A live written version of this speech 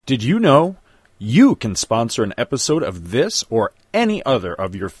Did you know you can sponsor an episode of this or any other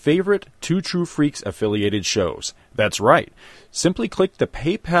of your favorite Two True Freaks affiliated shows? That's right. Simply click the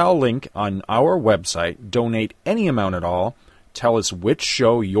PayPal link on our website, donate any amount at all, tell us which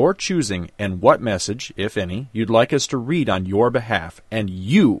show you're choosing and what message, if any, you'd like us to read on your behalf, and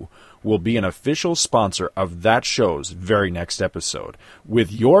you will be an official sponsor of that show's very next episode,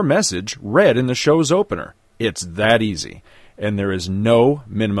 with your message read in the show's opener. It's that easy, and there is no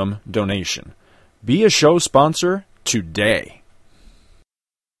minimum donation. Be a show sponsor today.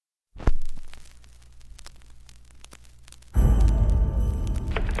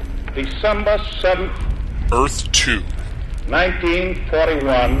 December 7th, Earth 2.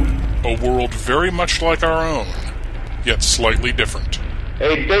 1941. A world very much like our own, yet slightly different.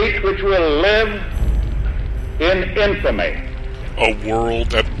 A date which will live in infamy. A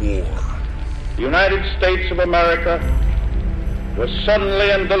world at war. The United States of America was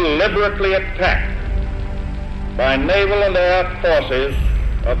suddenly and deliberately attacked by naval and air forces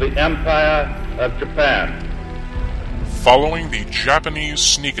of the Empire of Japan. Following the Japanese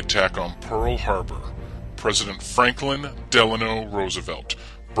sneak attack on Pearl Harbor, President Franklin Delano Roosevelt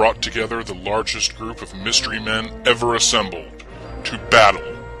brought together the largest group of mystery men ever assembled to battle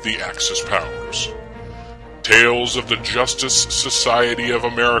the Axis powers. Tales of the Justice Society of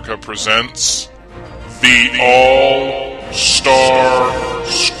America presents the All-Star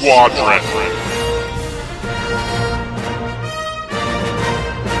Squadron.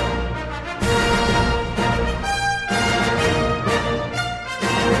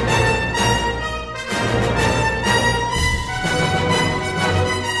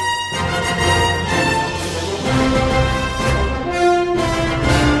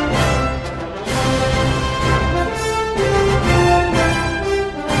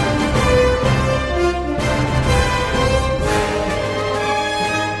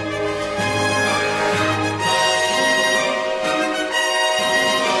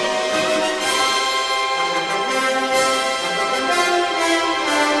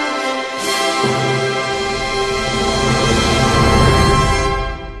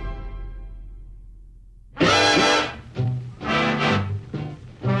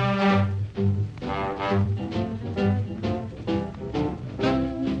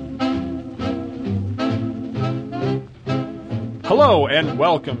 Hello and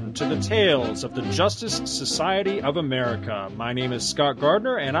welcome to the Tales of the Justice Society of America. My name is Scott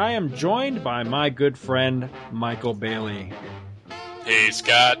Gardner and I am joined by my good friend Michael Bailey. Hey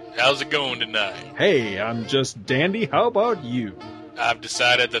Scott, how's it going tonight? Hey, I'm just dandy. How about you? I've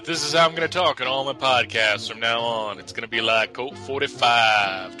decided that this is how I'm going to talk in all my podcasts from now on. It's going to be like Colt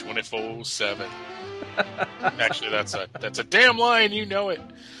 45, 24/7. Actually, that's a damn line, you know it.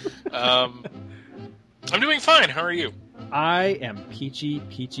 I'm doing fine. How are you? I am peachy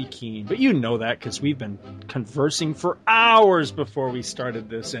keen, but you know that because we've been conversing for hours before we started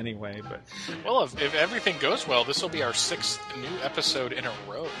this anyway. But well, if everything goes well, this will be our 6th new episode in a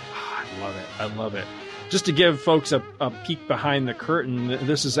row. I love it. Just to give folks a peek behind the curtain,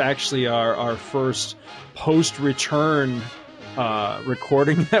 this is actually our first post-return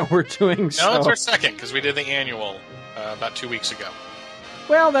recording that we're doing. No, it's our second because we did the annual about 2 weeks ago.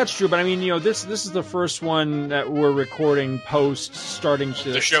 Well, that's true, but I mean, this is the first one that we're recording post starting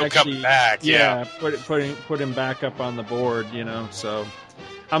to the show actually, come back. Yeah, put him back up on the board. So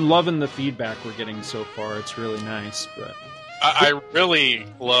I'm loving the feedback we're getting so far. It's really nice. But I really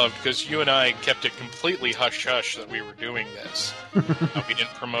loved because you and I kept it completely hush hush that we were doing this. We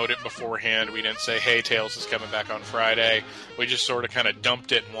didn't promote it beforehand. We didn't say, "Hey, Tales is coming back on Friday." We just sort of kind of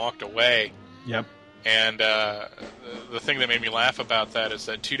dumped it and walked away. Yep. And the thing that made me laugh about that is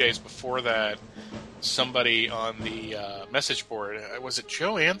that 2 days before that, somebody on the message board, was it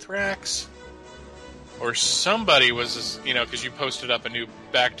Joe Anthrax? Or somebody was, because you posted up a new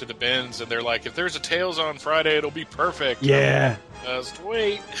Back to the Bins, and they're like, if there's a Tales on Friday, it'll be perfect. Yeah. Just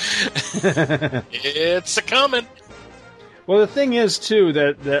wait. It's a-coming. Well, the thing is, too,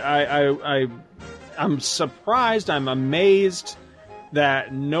 that I'm surprised, I'm amazed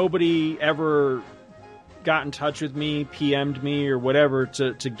that nobody ever got in touch with me, PM'd me, or whatever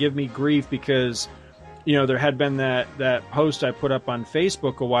to give me grief because, there had been that post I put up on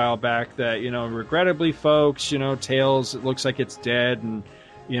Facebook a while back that, regrettably, folks, Tales, it looks like it's dead, and,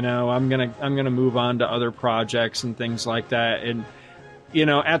 I'm gonna move on to other projects and things like that. And,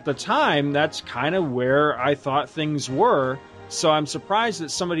 at the time, that's kind of where I thought things were. So I'm surprised that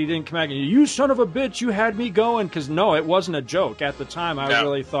somebody didn't come back and you son of a bitch, you had me going. Because no, it wasn't a joke. At the time, I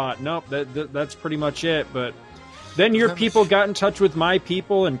really thought, nope, that's pretty much it. But then your people got in touch with my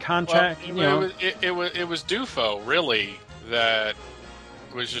people and contact. Well, it was Dufo really that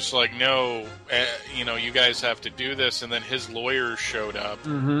was just like, no, you guys have to do this. And then his lawyers showed up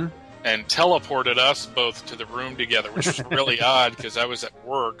and teleported us both to the room together, which was really odd because I was at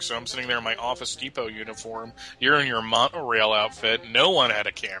work. So I'm sitting there in my Office Depot uniform. You're in your monorail outfit. No one had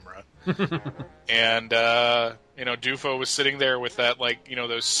a camera. And, Dufo was sitting there with that,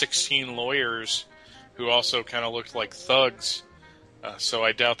 those 16 lawyers who also kind of looked like thugs. So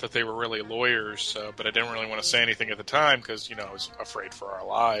I doubt that they were really lawyers, but I didn't really want to say anything at the time because, I was afraid for our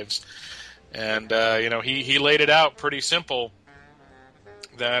lives. And, he laid it out pretty simple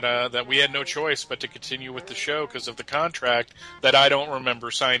that we had no choice but to continue with the show because of the contract that I don't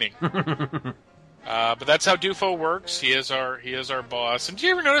remember signing. But that's how Dufo works. He is our boss. And do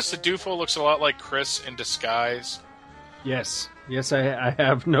you ever notice that Dufo looks a lot like Chris in disguise? Yes, I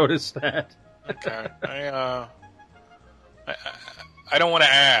have noticed that. Okay, I don't want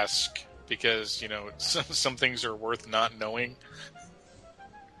to ask because some things are worth not knowing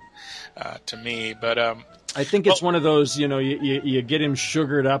to me. But I think it's one of those you get him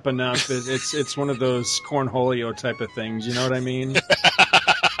sugared up enough. It's one of those cornholio type of things. You know what I mean?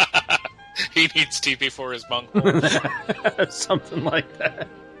 He needs TP for his bunghole. Something like that.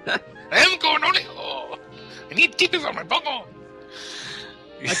 I'm cornholio. I need TP for my bunghole.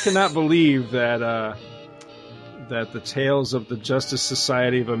 I cannot believe that the tales of the Justice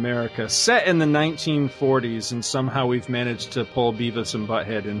Society of America, set in the 1940s, and somehow we've managed to pull Beavis and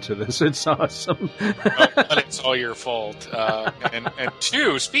Butthead into this. It's awesome. But it's all your fault. And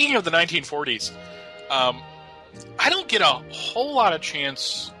two, speaking of the 1940s, I don't get a whole lot of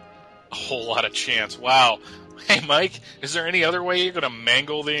chance. Wow. Hey, Mike, is there any other way you're going to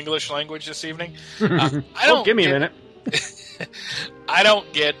mangle the English language this evening? Give me a minute. I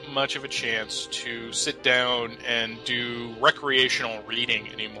don't get much of a chance to sit down and do recreational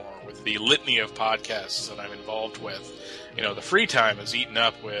reading anymore with the litany of podcasts that I'm involved with. The free time is eaten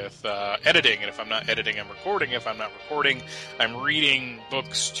up with editing, and if I'm not editing, I'm recording. If I'm not recording, I'm reading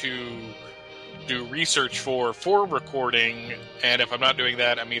books to do research for recording, and if I'm not doing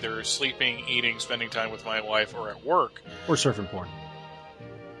that, I'm either sleeping, eating, spending time with my wife, or at work. Or surfing porn.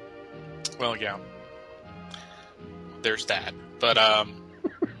 Well, yeah. There's that. But, I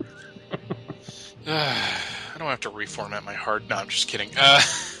don't have to reformat my hard... No, I'm just kidding.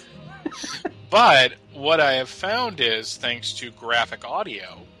 But what I have found is, thanks to Graphic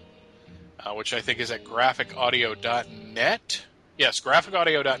Audio, which I think is at graphicaudio.net. Yes,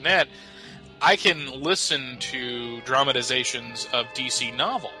 graphicaudio.net. I can listen to dramatizations of DC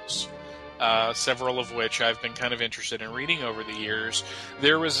novels, several of which I've been kind of interested in reading over the years.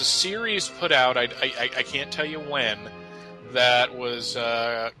 There was a series put out, I can't tell you when, that was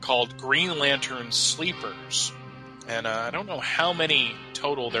called Green Lantern Sleepers. And I don't know how many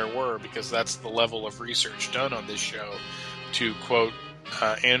total there were, because that's the level of research done on this show, to quote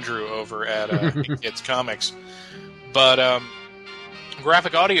Andrew over at Kids Comics. But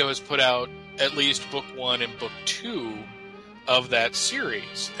Graphic Audio has put out at least book 1 and book 2 of that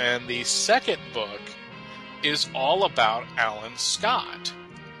series. And the second book is all about Alan Scott.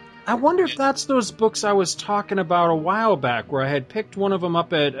 I wonder if that's those books I was talking about a while back, where I had picked one of them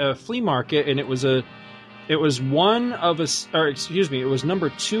up at a flea market, and it was number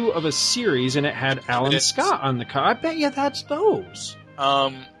 2 of a series, and it had Alan Scott on the cover. I bet you that's those.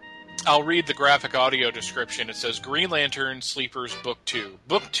 I'll read the Graphic Audio description. It says, Green Lantern Sleepers Book 2.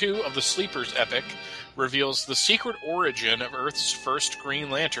 Book 2 of the Sleepers epic reveals the secret origin of Earth's first Green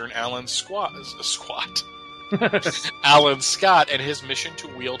Lantern, Alan Scott, and his mission to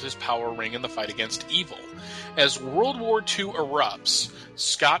wield his power ring in the fight against evil. As World War II erupts,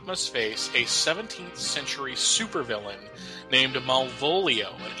 Scott must face a 17th century supervillain named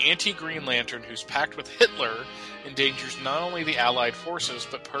Malvolio, an anti-Green Lantern whose pact with Hitler endangers not only the Allied forces,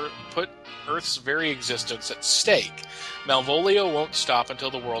 but put Earth's very existence at stake. Malvolio won't stop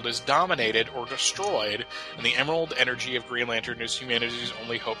until the world is dominated or destroyed, and the emerald energy of Green Lantern is humanity's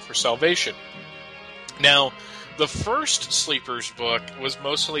only hope for salvation. Now, the first Sleepers book was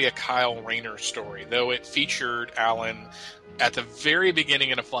mostly a Kyle Rayner story, though it featured Alan at the very beginning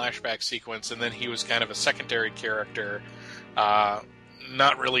in a flashback sequence, and then he was kind of a secondary character,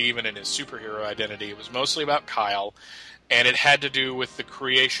 not really even in his superhero identity. It was mostly about Kyle, and it had to do with the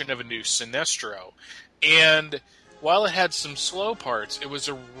creation of a new Sinestro. And while it had some slow parts, it was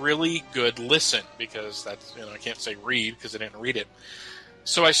a really good listen, because that's, I can't say read because I didn't read it.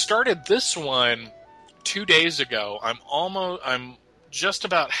 So I started this one 2 days ago. I'm just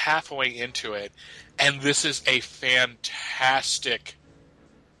about halfway into it, and this is a fantastic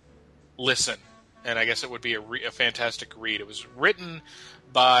listen. And I guess it would be a fantastic read. It was written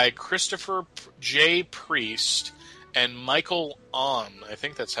by Christopher J. Priest and Michael Ahn. I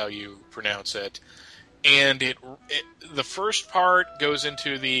think that's how you pronounce it. And the first part goes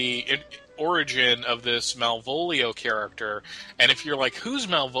into the origin of this Malvolio character. And if you're like, who's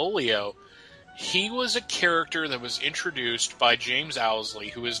Malvolio? He was a character that was introduced by James Owsley,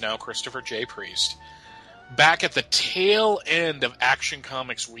 who is now Christopher J. Priest, back at the tail end of Action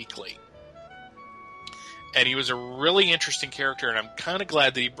Comics Weekly. And he was a really interesting character, and I'm kind of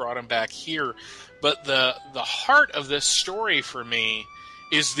glad that he brought him back here. But the heart of this story for me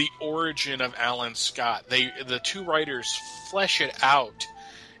is the origin of Alan Scott. The two writers flesh it out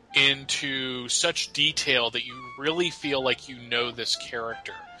into such detail that you really feel like you know this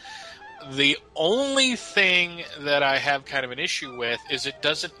character. The only thing that I have kind of an issue with is it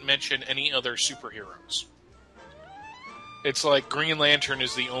doesn't mention any other superheroes. It's like Green Lantern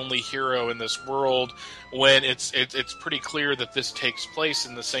is the only hero in this world, when it's pretty clear that this takes place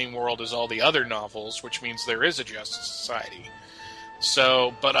in the same world as all the other novels, which means there is a Justice Society.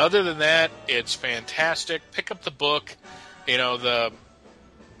 So, but other than that, it's fantastic. Pick up the book. You know,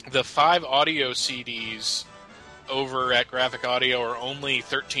 the 5 audio CDs over at Graphic Audio are only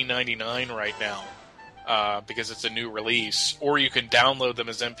 $13.99 right now, because it's a new release. Or you can download them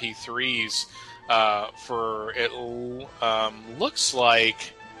as MP3s for it looks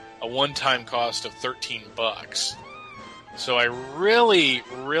like a one-time cost of $13. So I really,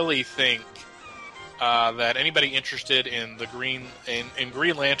 really think that anybody interested in the Green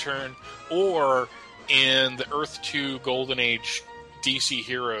Lantern or in the Earth 2 Golden Age DC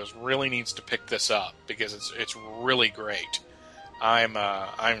heroes really needs to pick this up, because it's really great. I'm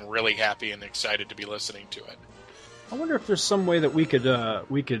really happy and excited to be listening to it. I wonder if there's some way that we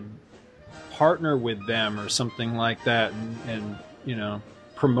could partner with them or something like that, and you know,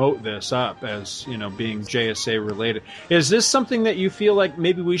 promote this up as, you know, being JSA related. Is this something that you feel like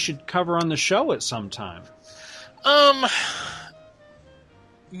maybe we should cover on the show at some time?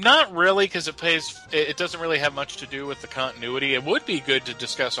 Not really, because it doesn't really have much to do with the continuity. It would be good to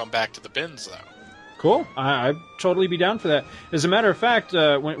discuss on Back to the Bins, though. Cool. I'd totally be down for that. As a matter of fact,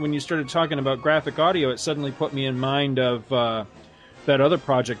 when you started talking about Graphic Audio, it suddenly put me in mind of that other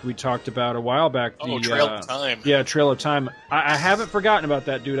project we talked about a while back. Trail of Time. Yeah, Trail of Time. I haven't forgotten about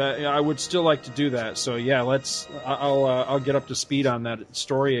that, dude. I would still like to do that. So yeah, I'll get up to speed on that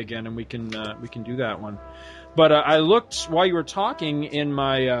story again, and we can do that one. But I looked while you were talking in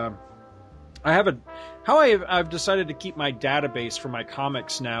my. I've decided to keep my database for my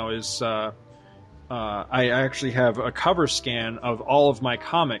comics now is. I actually have a cover scan of all of my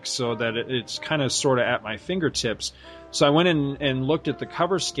comics, so that it's kind of sort of at my fingertips. So I went in and looked at the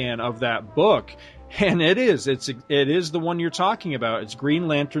cover scan of that book, and it is the one you're talking about. It's Green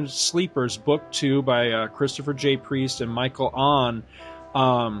Lantern Sleepers, Book 2 by Christopher J. Priest and Michael Ahn.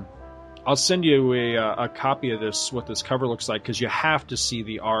 I'll send you a copy of this, what this cover looks like, because you have to see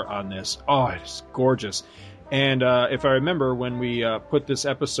the art on this. Oh, it's gorgeous. And if I remember, when we put this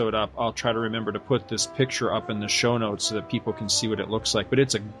episode up, I'll try to remember to put this picture up in the show notes so that people can see what it looks like. But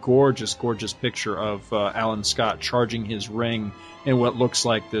it's a gorgeous, gorgeous picture of Alan Scott charging his ring in what looks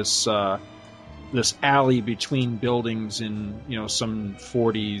like this alley between buildings in, you know, some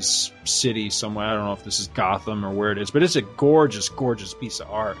 40s city somewhere. I don't know if this is Gotham or where it is, but it's a gorgeous, gorgeous piece of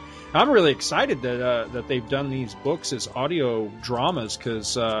art. I'm really excited that they've done these books as audio dramas,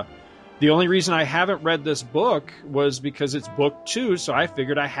 because the only reason I haven't read this book was because it's book 2, so I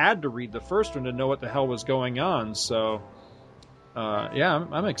figured I had to read the first one to know what the hell was going on. So, yeah,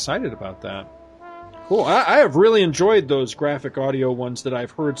 I'm excited about that. Cool. I have really enjoyed those Graphic Audio ones that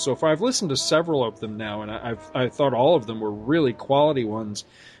I've heard so far. I've listened to several of them now, and I thought all of them were really quality ones,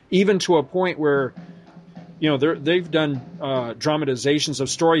 even to a point where, you know, they've done dramatizations of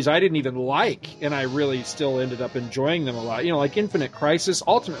stories I didn't even like, and I really still ended up enjoying them a lot. You know, like Infinite Crisis.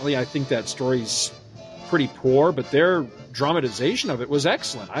 Ultimately, I think that story's pretty poor, but their dramatization of it was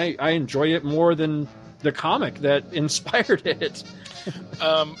excellent. I enjoy it more than the comic that inspired it.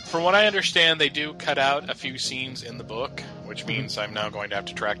 From what I understand, they do cut out a few scenes in the book, which means I'm now going to have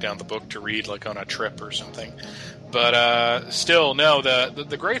to track down the book to read, like on a trip or something. But still, no,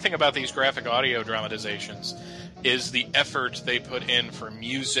 the great thing about these Graphic Audio dramatizations is the effort they put in for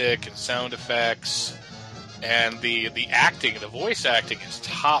music and sound effects, and the acting, the voice acting is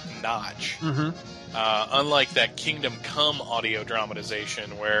top-notch. Mm-hmm. Unlike that Kingdom Come audio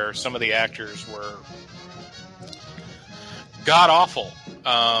dramatization, where some of the actors were god-awful,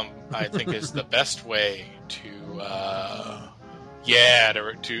 I think is the best way to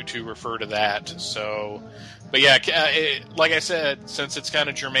refer to that. So... But yeah, like I said, since it's kind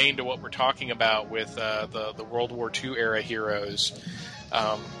of germane to what we're talking about with the World War II era heroes,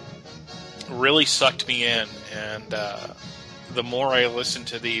 really sucked me in, and the more I listen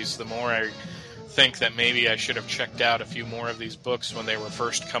to these, the more I think that maybe I should have checked out a few more of these books when they were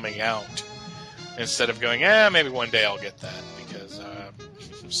first coming out, instead of going, maybe one day I'll get that, because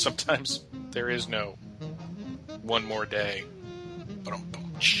sometimes there is no one more day.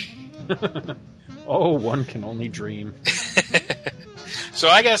 Oh, one can only dream. So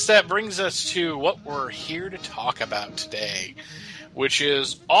I guess that brings us to what we're here to talk about today, which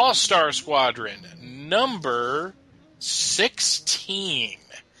is All-Star Squadron number 16.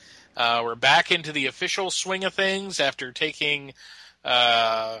 We're back into the official swing of things after taking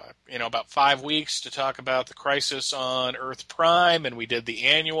about 5 weeks to talk about the Crisis on Earth Prime, and we did the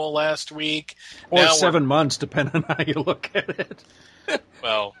annual last week. Or now 7 months, depending on how you look at it.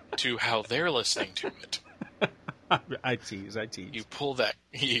 Well, to how they're listening to it. I tease. You pull the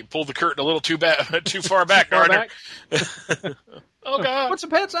curtain a little too far back, Gardner. Oh God! Put some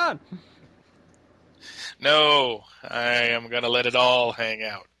pants on. No, I am going to let it all hang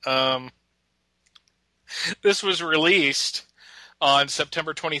out. This was released on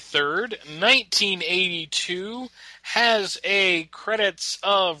September 23rd, 1982, has a credits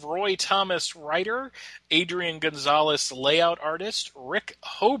of Roy Thomas writer, Adrian Gonzalez layout artist, Rick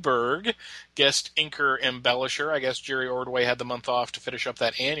Hoberg, guest inker embellisher. I guess Jerry Ordway had the month off to finish up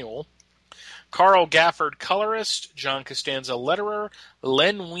that annual. Carl Gafford colorist, John Costanza letterer,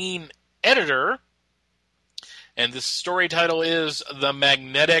 Len Wein editor, and the story title is The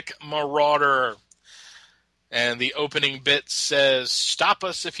Magnetic Marauder. And the opening bit says, "Stop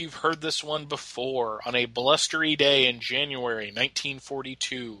us if you've heard this one before. On a blustery day in January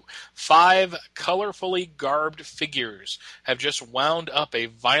 1942, 5 colorfully garbed figures have just wound up a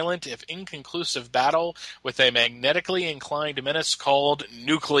violent, if inconclusive, battle with a magnetically inclined menace called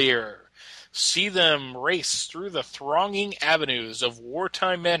nuclear. See them race through the thronging avenues of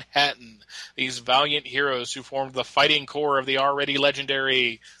wartime Manhattan, these valiant heroes who formed the fighting core of the already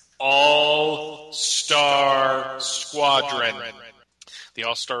legendary All-Star Squadron. The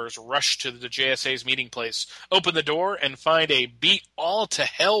All-Stars rush to the JSA's meeting place, open the door, and find a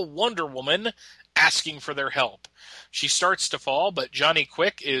beat-all-to-hell Wonder Woman asking for their help. She starts to fall, but Johnny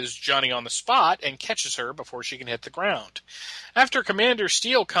Quick is Johnny on the spot and catches her before she can hit the ground. After Commander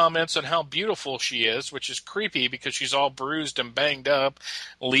Steele comments on how beautiful she is, which is creepy because she's all bruised and banged up,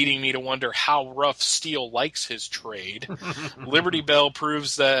 leading me to wonder how rough Steele likes his trade, Liberty Bell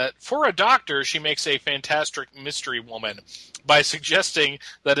proves that for a doctor, she makes a fantastic mystery woman by suggesting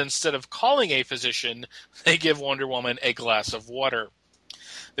that instead of calling a physician, they give Wonder Woman a glass of water.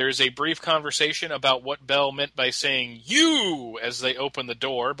 There is a brief conversation about what Bell meant by saying "you" as they open the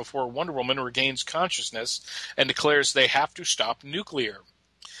door before Wonder Woman regains consciousness and declares they have to stop nuclear.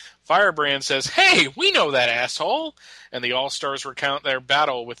 Firebrand says, "Hey, we know that asshole!" And the All-Stars recount their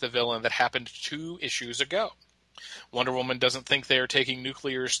battle with the villain that happened 2 issues ago. Wonder Woman doesn't think they are taking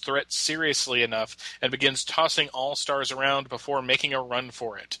Nuclear's threat seriously enough and begins tossing All-Stars around before making a run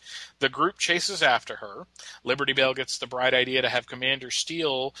for it. The group chases after her. Liberty Bell gets the bright idea to have Commander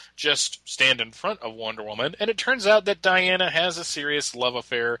Steele just stand in front of Wonder Woman, and it turns out that Diana has a serious love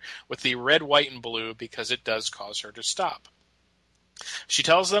affair with the red, white, and blue because it does cause her to stop. She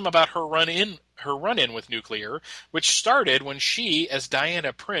tells them about her run-in with Nuclear, which started when she, as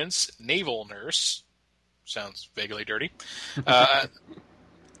Diana Prince, naval nurse, sounds vaguely dirty,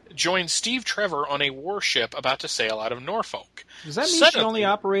 joined Steve Trevor on a warship about to sail out of Norfolk. Does that mean she only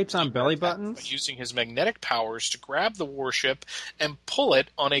operates on belly buttons? Using his magnetic powers to grab the warship and pull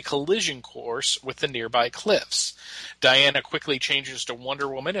it on a collision course with the nearby cliffs. Diana quickly changes to Wonder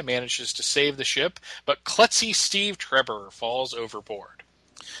Woman and manages to save the ship, but klutzy Steve Trevor falls overboard.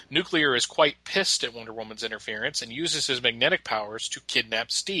 Nuclear is quite pissed at Wonder Woman's interference and uses his magnetic powers to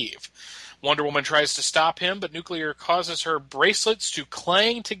kidnap Steve. Wonder Woman tries to stop him, but Nuclear causes her bracelets to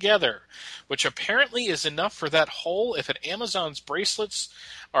clang together, which apparently is enough for that whole if an Amazon's bracelets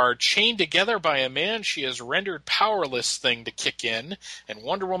are chained together by a man she has rendered powerless thing to kick in, and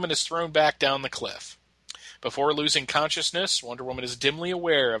Wonder Woman is thrown back down the cliff. Before losing consciousness, Wonder Woman is dimly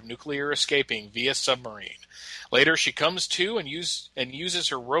aware of Nuclear escaping via submarine. Later, she comes to and uses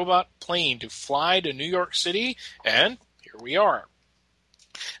her robot plane to fly to New York City, and here we are.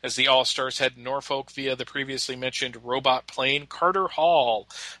 As the All-Stars head Norfolk via the previously mentioned robot plane, Carter Hall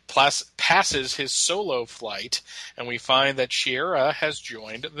passes his solo flight, and we find that Shiera has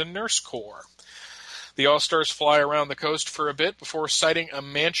joined the Nurse Corps. The All-Stars fly around the coast for a bit before sighting a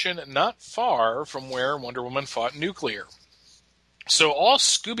mansion not far from where Wonder Woman fought Nuclear. So all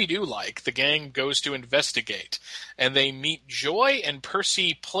Scooby-Doo-like, the gang goes to investigate, and they meet Joy and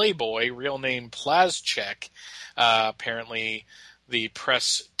Percy Playboy, real name Plazchek. Apparently the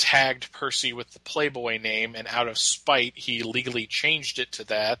press tagged Percy with the Playboy name, and out of spite, he legally changed it to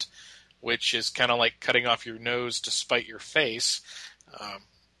that, which is kind of like cutting off your nose to spite your face.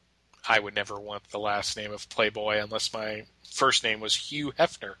 I would never want the last name of Playboy unless my first name was Hugh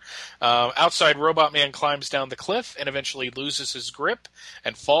Hefner. Outside, Robot Man climbs down the cliff and eventually loses his grip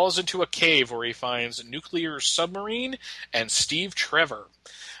and falls into a cave where he finds Nuclear Submarine and Steve Trevor.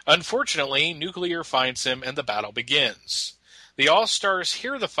 Unfortunately, Nuclear finds him and the battle begins. The All-Stars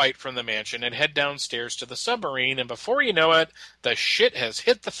hear the fight from the mansion and head downstairs to the submarine, and before you know it, the shit has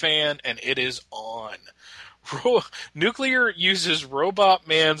hit the fan and it is on. Nuclear uses Robot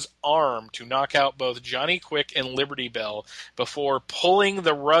Man's arm to knock out both Johnny Quick and Liberty Bell before pulling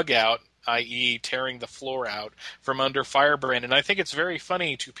the rug out, i.e. tearing the floor out, from under Firebrand. And I think it's very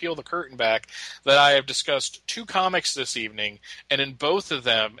funny to peel the curtain back that I have discussed 2 comics this evening, and in both of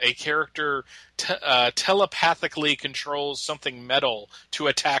them, a character telepathically controls something metal to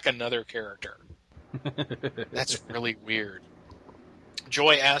attack another character. That's really weird.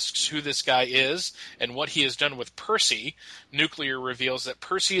 Joy asks who this guy is and what he has done with Percy. Nuclear reveals that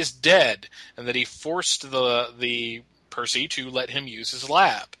Percy is dead and that he forced the Percy to let him use his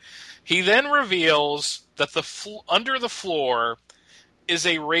lab. He then reveals that under the floor is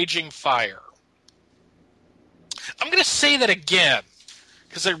a raging fire. I'm going to say that again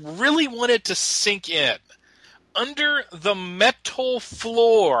because I really want it to sink in. Under the metal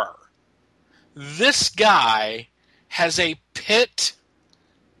floor, this guy has a pit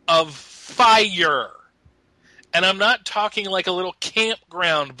of fire. And I'm not talking like a little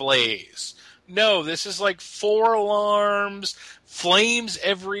campground blaze. No, this is like 4 alarms, flames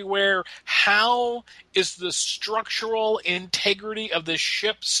everywhere. How is the structural integrity of this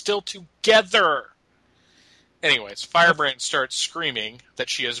ship still together? Anyways, Firebrand starts screaming that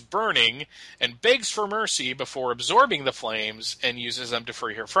she is burning and begs for mercy before absorbing the flames and uses them to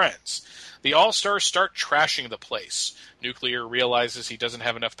free her friends. The All-Stars start trashing the place. Nuclear realizes he doesn't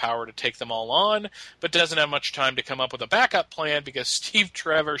have enough power to take them all on, but doesn't have much time to come up with a backup plan because Steve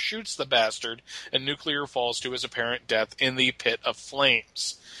Trevor shoots the bastard, and Nuclear falls to his apparent death in the pit of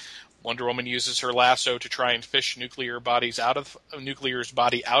flames. Wonder Woman uses her lasso to try and fish Nuclear's body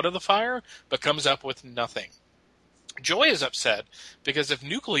out of the fire, but comes up with nothing. Joy is upset because if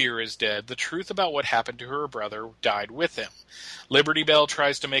Nuclear is dead, the truth about what happened to her brother died with him. Liberty Bell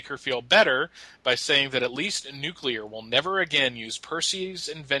tries to make her feel better by saying that at least Nuclear will never again use Percy's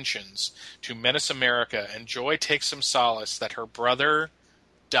inventions to menace America, and Joy takes some solace that her brother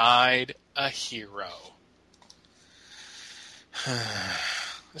died a hero.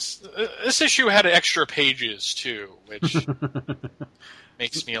 This issue had extra pages, too, which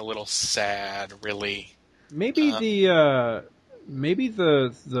makes me a little sad, really. Maybe the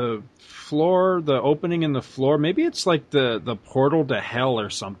floor, the opening in the floor, maybe it's like the portal to hell or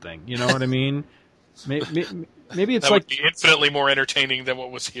something. You know what I mean? Maybe it's that like would be infinitely more entertaining than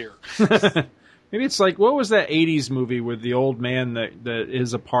what was here. Maybe it's like, what was that 80s movie with the old man that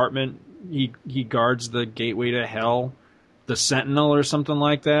his apartment, he guards the gateway to hell, the Sentinel or something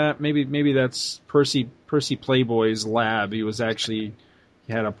like that. Maybe that's Percy Playboy's lab. He was actually.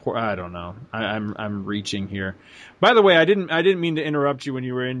 I don't know. I'm reaching here. By the way, I didn't mean to interrupt you when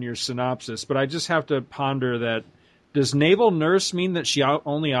you were in your synopsis, but I just have to ponder that. Does naval nurse mean that she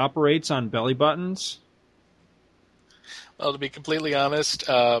only operates on belly buttons? Well, to be completely honest,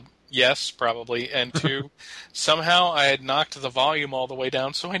 yes, probably. And 2, somehow I had knocked the volume all the way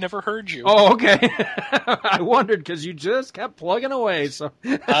down, so I never heard you. Oh, okay. I wondered because you just kept plugging away. So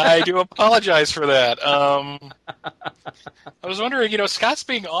I do apologize for that. I was wondering, Scott's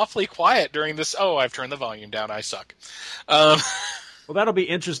being awfully quiet during this. Oh, I've turned the volume down. I suck. Well, that'll be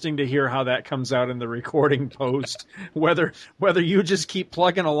interesting to hear how that comes out in the recording post. Whether you just keep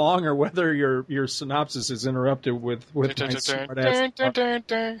plugging along or whether your synopsis is interrupted with my smart-ass.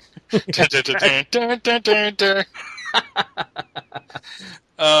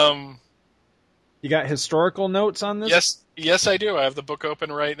 You got historical notes on this? Yes, I do. I have the book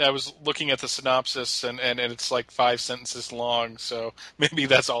open right now. I was looking at the synopsis, and it's like 5 sentences long, so maybe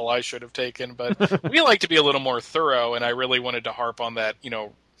that's all I should have taken. But we like to be a little more thorough, and I really wanted to harp on that,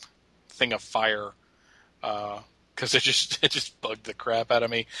 thing of fire, because it just bugged the crap out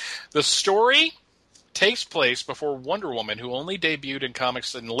of me. The story takes place before Wonder Woman, who only debuted in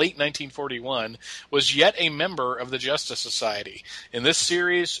comics in late 1941, was yet a member of the Justice Society. In this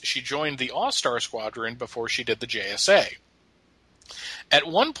series, she joined the All-Star Squadron before she did the JSA. At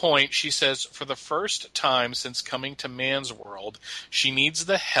one point, she says, for the first time since coming to Man's World, she needs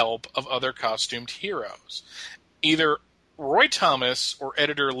the help of other costumed heroes. Either Roy Thomas or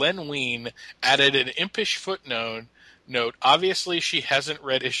editor Len Wein added an impish footnote Note, obviously she hasn't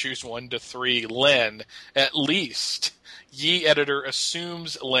read issues 1 to 3. Len, at least. Ye editor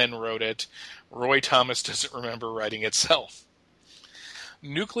assumes Len wrote it. Roy Thomas doesn't remember writing itself.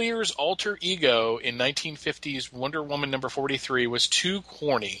 Nuclear's alter ego in 1950's Wonder Woman number 43 was too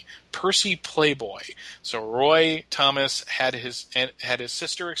corny. Percy Playboy. So Roy Thomas had his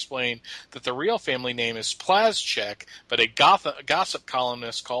sister explain that the real family name is Plazchek, but a gossip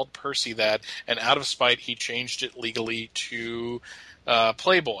columnist called Percy that, and out of spite he changed it legally to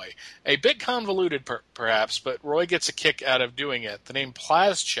Playboy. A bit convoluted, perhaps, but Roy gets a kick out of doing it. The name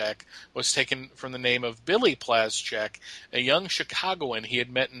Plazchek was taken from the name of Billy Plazchek, a young Chicagoan he had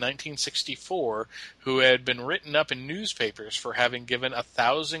met in 1964 who had been written up in newspapers for having given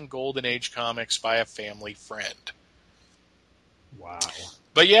 1,000 Golden Age comics by a family friend. Wow.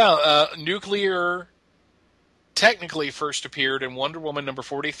 But yeah, Nuclear technically first appeared in Wonder Woman number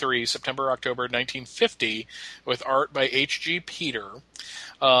 43, September-October 1950, with art by H.G. Peter,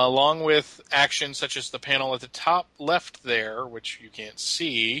 along with action such as the panel at the top left there, which you can't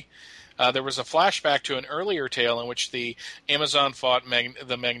see. There was a flashback to an earlier tale in which the Amazon fought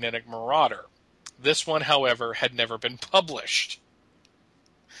the Magnetic Marauder. This one, however, had never been published.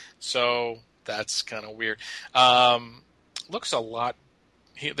 So that's kind of weird. Looks a lot.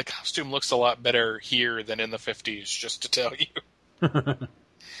 The costume looks a lot better here than in the 50s, just to tell you.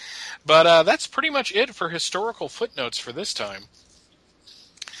 But that's pretty much it for historical footnotes for this time.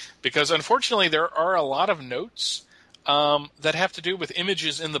 Because unfortunately there are a lot of notes that have to do with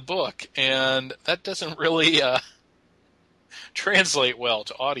images in the book, and that doesn't really translate well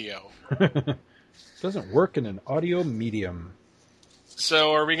to audio. Doesn't work in an audio medium.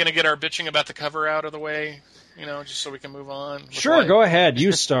 So are we going to get our bitching about the cover out of the way? You know, just so we can move on. Sure, go ahead.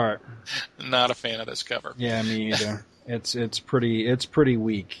 You start. Not a fan of this cover. Yeah, me either. It's pretty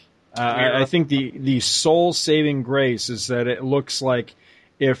weak. I think the soul saving grace is that it looks like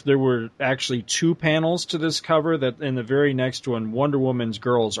if there were actually 2 panels to this cover, that in the very next one, Wonder Woman's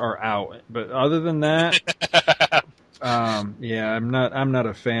girls are out. But other than that, yeah, I'm not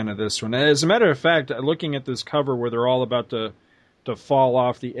a fan of this one. As a matter of fact, looking at this cover where they're all about to fall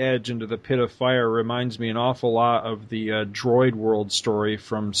off the edge into the pit of fire reminds me an awful lot of the Droid World story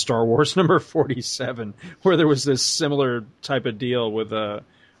from Star Wars number 47, where there was this similar type of deal with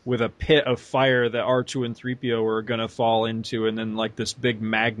a pit of fire that R2 and 3PO were going to fall into, and then like this big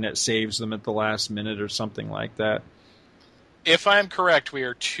magnet saves them at the last minute or something like that. If I'm correct, we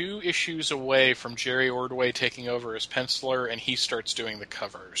are 2 issues away from Jerry Ordway taking over as penciler, and he starts doing the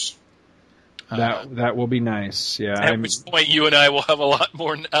covers. That will be nice. Yeah. At which point, you and I will have a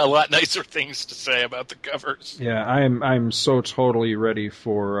lot nicer things to say about the covers. Yeah, I'm so totally ready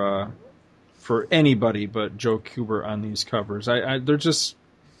for anybody but Joe Kubert on these covers. They're just.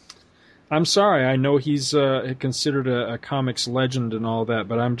 I'm sorry. I know he's considered a comics legend and all that,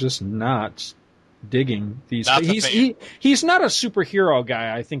 but I'm just not digging these. He's not a superhero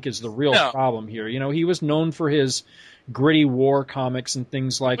guy. I think is the real problem here. You know, he was known for his gritty war comics and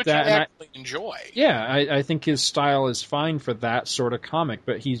things like that. I actually enjoy. Yeah, I think his style is fine for that sort of comic,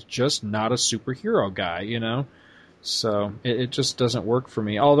 but he's just not a superhero guy, you know? So it just doesn't work for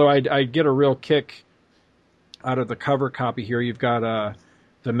me. Although I get a real kick out of the cover copy here. You've got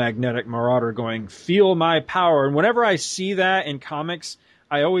the Magnetic Marauder going, "Feel my power." And whenever I see that in comics,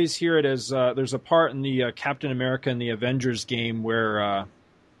 I always hear it as there's a part in the Captain America and the Avengers game where,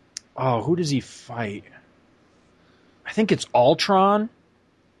 who does he fight? I think it's Ultron.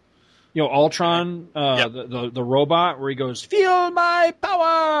 You know, Ultron, the robot, where he goes, "Feel my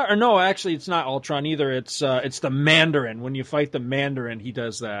power!" Or no, actually, it's not Ultron either. It's the Mandarin. When you fight the Mandarin, he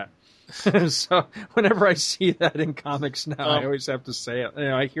does that. So whenever I see that in comics now, I always have to say it. You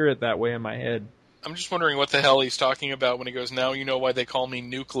know, I hear it that way in my head. I'm just wondering what the hell he's talking about when he goes, "Now you know why they call me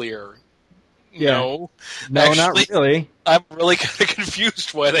nuclear." Yeah. No, actually, not really. I'm really kind of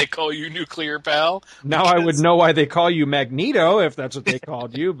confused why they call you Nuclear, pal. Now I would know why they call you Magneto if that's what they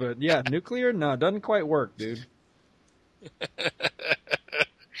called you, but yeah, Nuclear, no, doesn't quite work, dude.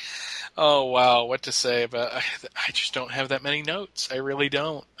 Oh, wow, what to say, but I just don't have that many notes. I really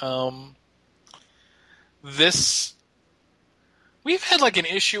don't. We've had like an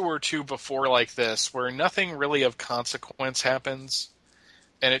issue or 2 before like this where nothing really of consequence happens.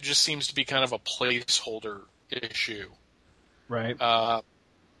 And it just seems to be kind of a placeholder issue. Right. I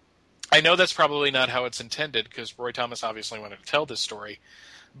know that's probably not how it's intended, because Roy Thomas obviously wanted to tell this story.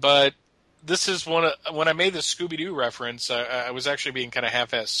 But this is when I made the Scooby-Doo reference, I was actually being kind of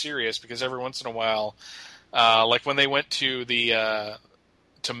half-assed serious, because every once in a while, like when they went to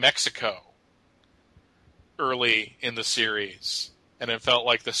Mexico early in the series, and it felt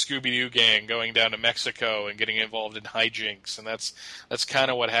like the Scooby-Doo gang going down to Mexico and getting involved in hijinks, and that's kind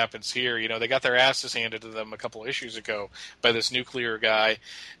of what happens here. You know, they got their asses handed to them a couple of issues ago by this nuclear guy,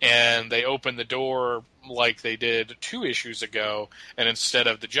 and they opened the door like they did 2 issues ago, and instead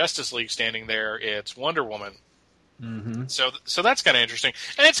of the Justice League standing there, it's Wonder Woman. Mm-hmm. So that's kind of interesting,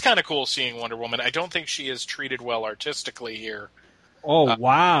 and it's kind of cool seeing Wonder Woman. I don't think she is treated well artistically here. Oh,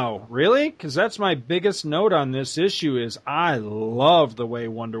 wow. Really? Because that's my biggest note on this issue is I love the way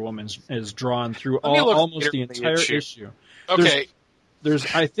Wonder Woman is drawn through almost the entire issue. Okay.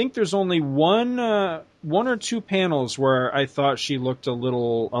 I think there's only one or 2 panels where I thought she looked a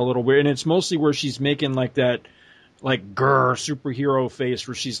little weird, and it's mostly where she's making like that superhero face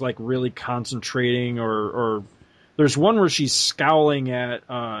where she's like really concentrating or there's one where she's scowling at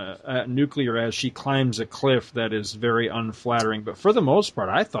Nuclear as she climbs a cliff that is very unflattering. But for the most part,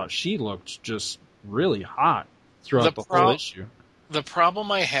 I thought she looked just really hot throughout the whole issue. The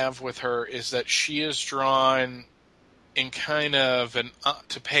problem I have with her is that she is drawn in kind of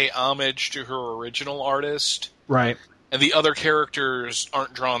to pay homage to her original artist. Right. And the other characters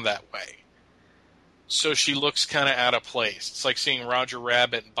aren't drawn that way. So she looks kind of out of place. It's like seeing Roger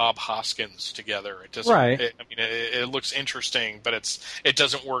Rabbit and Bob Hoskins together. It doesn't. Right. It looks interesting, but it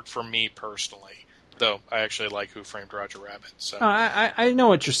doesn't work for me personally. Though I actually like Who Framed Roger Rabbit. So I know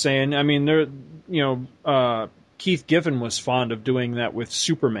what you're saying. I mean, Keith Giffen was fond of doing that with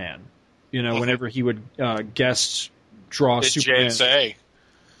Superman. You know, whenever he would guest draw Superman. JSA.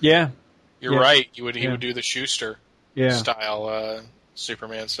 Yeah. You're right. He would do the Schuster style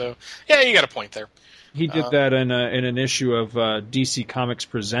Superman. So yeah, you got a point there. He did that in an issue of DC Comics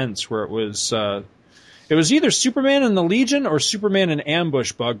Presents, where it was either Superman and the Legion or Superman and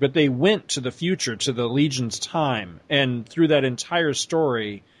Ambush Bug, but they went to the future, to the Legion's time, and through that entire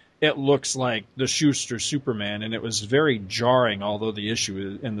story, it looks like the Schuster Superman, and it was very jarring. Although the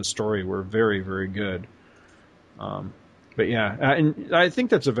issue and the story were very, very good. But yeah, and I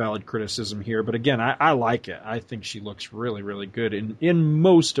think that's a valid criticism here. But again, I like it. I think she looks really, really good in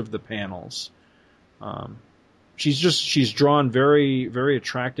most of the panels. She's drawn very, very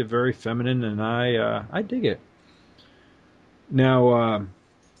attractive, very feminine, and I dig it. Now,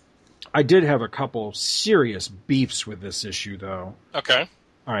 I did have a couple serious beefs with this issue, though. Okay.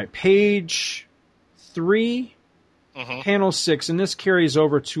 All right, page 3, panel 6, and this carries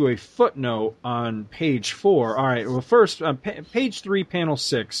over to a footnote on page 4. All right, well, first, page 3, panel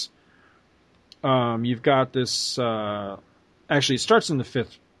 6, you've got this... actually, it starts in the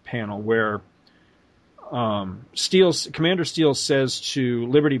 5th panel, where Commander Steel says to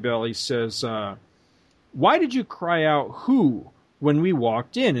Liberty Bell, he says, "Why did you cry out 'who' when we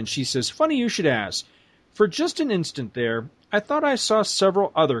walked in?" And she says, "Funny you should ask. For just an instant there, I thought I saw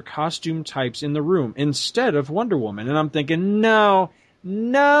several other costume types in the room instead of Wonder Woman." And I'm thinking, no.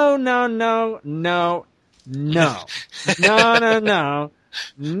 All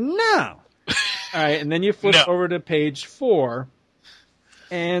right, and then you flip over to page 4,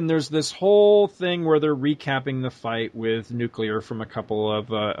 and there's this whole thing where they're recapping the fight with Nuclear from a couple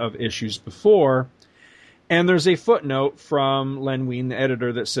of issues before. And there's a footnote from Len Wein, the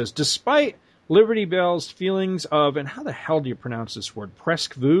editor, that says, "Despite Liberty Bell's feelings of," and how the hell do you pronounce this word?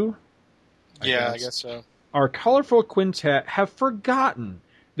 Presque vu? I guess so. "Our colorful quintet have forgotten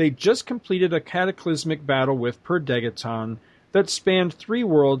they just completed a cataclysmic battle with Per Degaton that spanned 3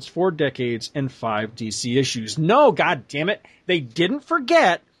 worlds, 4 decades, and 5 DC issues." No, God damn it. They didn't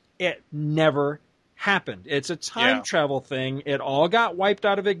forget. It never happened. It's a time travel thing. It all got wiped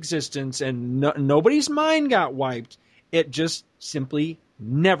out of existence, and nobody's mind got wiped. It just simply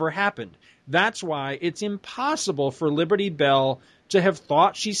never happened. That's why it's impossible for Liberty Bell to have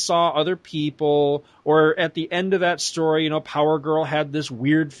thought she saw other people, or at the end of that story, Power Girl had this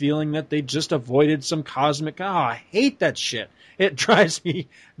weird feeling that they just avoided some cosmic... I hate that shit. It drives me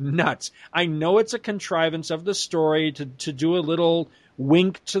nuts. I know it's a contrivance of the story to do a little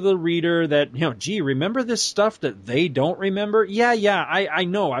wink to the reader that, gee, remember this stuff that they don't remember? Yeah, I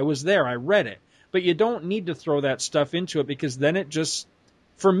know. I was there. I read it. But you don't need to throw that stuff into it, because then it just...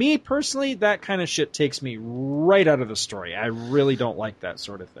 For me, personally, that kind of shit takes me right out of the story. I really don't like that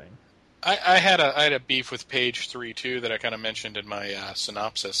sort of thing. I had a beef with page 3, too, that I kind of mentioned in my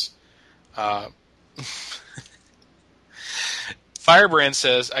synopsis. Firebrand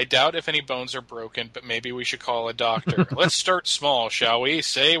says, "I doubt if any bones are broken, but maybe we should call a doctor. Let's start small, shall we?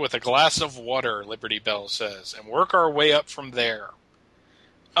 Say with a glass of water," Liberty Bell says, "and work our way up from there."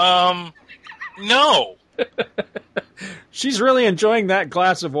 No. She's really enjoying that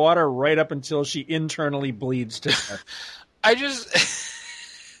glass of water right up until she internally bleeds to death. I just...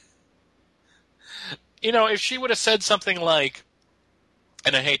 if she would have said something like,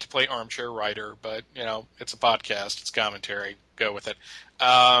 and I hate to play armchair writer, but, it's a podcast, it's commentary, go with it.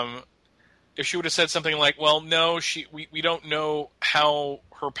 If she would have said something like, well, no, we don't know how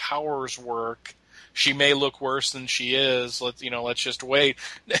her powers work. She may look worse than she is. Let's just wait.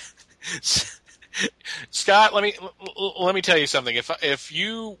 Scott, let me tell you something. If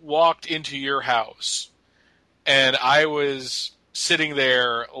you walked into your house and I was sitting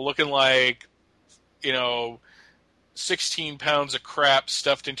there looking like, 16 pounds of crap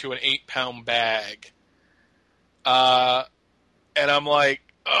stuffed into an 8-pound bag, and I'm like,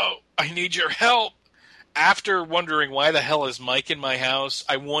 oh, I need your help. After wondering why the hell is Mike in my house,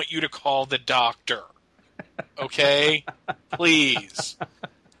 I want you to call the doctor. Okay? Please.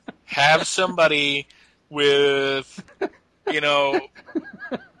 Have somebody with,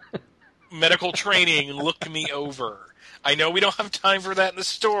 medical training look me over. I know we don't have time for that in the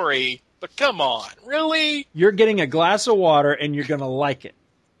story, but come on. Really? You're getting a glass of water and you're going to like it.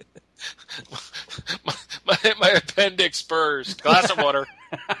 My appendix burst. Glass of water.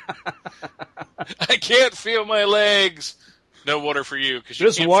 I can't feel my legs. No water for you because you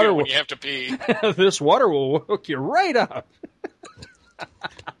can't feel when you have to pee. This water will hook you right up.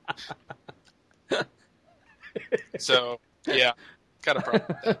 So, yeah, got a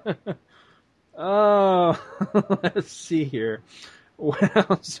problem with that. Oh, let's see here. What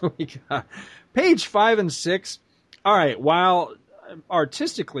else we got? Page 5 and 6. All right, while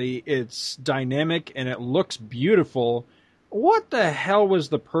artistically it's dynamic and it looks beautiful, what the hell was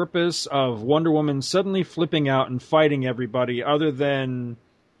the purpose of Wonder Woman suddenly flipping out and fighting everybody other than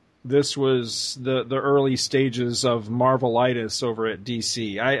this was the early stages of Marvelitis over at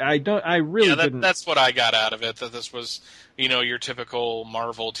DC? I really didn't. That's what I got out of it, that this was, your typical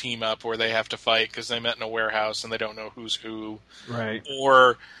Marvel team up where they have to fight because they met in a warehouse and they don't know who's who. Right.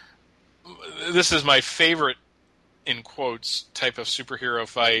 Or this is my favorite, in quotes, type of superhero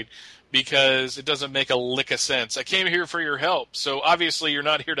fight, because it doesn't make a lick of sense. I came here for your help, so obviously you're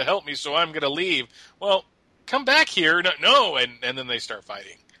not here to help me, so I'm going to leave. Well, come back here. No, and then they start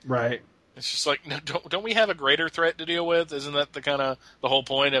fighting. Right. It's just like, no, don't we have a greater threat to deal with? Isn't that the whole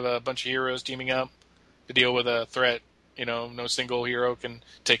point of a bunch of heroes teaming up to deal with a threat, no single hero can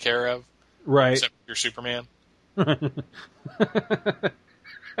take care of? Right. Except you're Superman.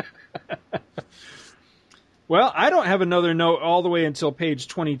 Well, I don't have another note all the way until page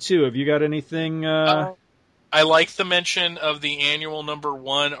 22. Have you got anything? I like the mention of the annual number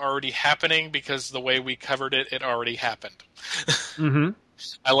 1 already happening, because the way we covered it, it already happened. Mm-hmm.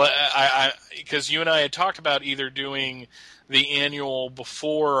 Because you and I had talked about either doing the annual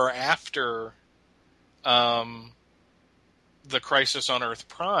before or after the Crisis on Earth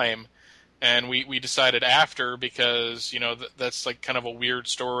Prime, and we decided after because, that's like kind of a weird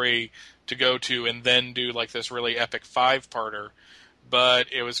story to go to and then do like this really epic 5-parter. But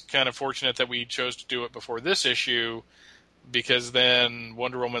it was kind of fortunate that we chose to do it before this issue, because then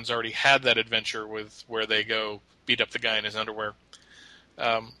Wonder Woman's already had that adventure with where they go beat up the guy in his underwear.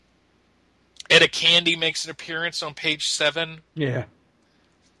 Etta Candy makes an appearance on page 7. Yeah.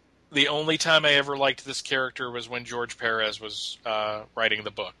 The only time I ever liked this character was when George Perez was writing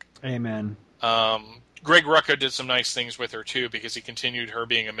the book. Amen. Greg Rucka did some nice things with her, too, because he continued her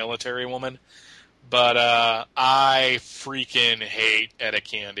being a military woman. But I freaking hate Etta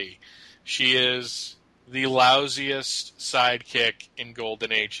Candy. She is the lousiest sidekick in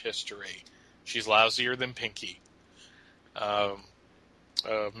Golden Age history. She's lousier than Pinky.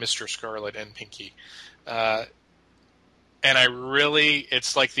 Mr. Scarlet and Pinky. And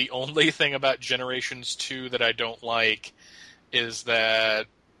it's like the only thing about Generations 2 that I don't like is that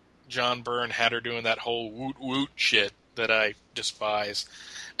John Byrne had her doing that whole woot-woot shit that I despise.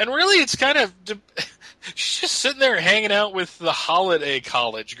 And really, it's kind of... she's just sitting there hanging out with the holiday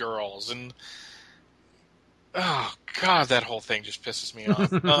college girls. And... oh, God, that whole thing just pisses me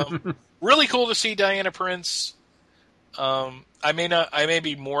off. Really cool to see Diana Prince. I may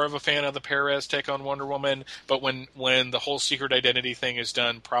be more of a fan of the Perez take on Wonder Woman, but when the whole secret identity thing is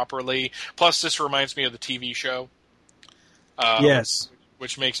done properly, plus this reminds me of the TV show. Yes.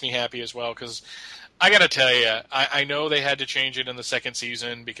 Which makes me happy as well, because I got to tell you, I know they had to change it in the second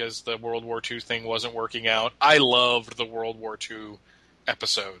season because the World War II thing wasn't working out. I loved the World War II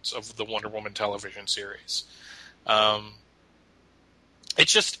episodes of the Wonder Woman television series. It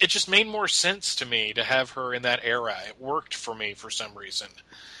just made more sense to me to have her in that era. It worked for me for some reason.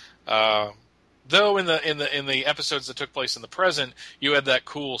 Though in the episodes that took place in the present, you had that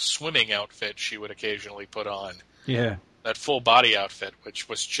cool swimming outfit she would occasionally put on. Yeah. That full body outfit, which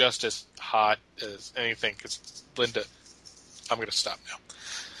was just as hot as anything, because Linda... I'm going to stop now.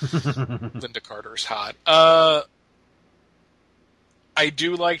 Linda Carter's hot. I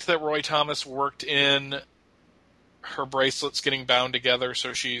do like that Roy Thomas worked in her bracelets getting bound together,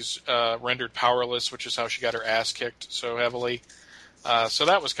 so she's rendered powerless, which is how she got her ass kicked so heavily. So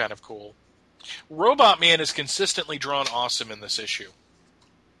that was kind of cool. Robot Man is consistently drawn awesome in this issue.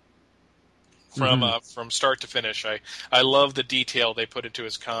 From start to finish, I love the detail they put into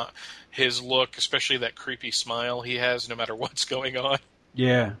his look, especially that creepy smile he has, no matter what's going on.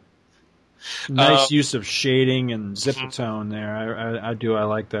 Yeah, nice use of shading and zipatone there. I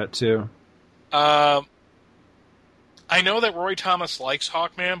like that too. I know that Roy Thomas likes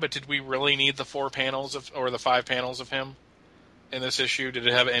Hawkman, but did we really need the 4 panels or the 5 panels of him in this issue? Did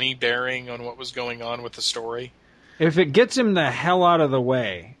it have any bearing on what was going on with the story? If it gets him the hell out of the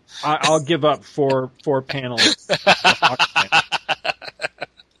way, I'll give up 4 panels.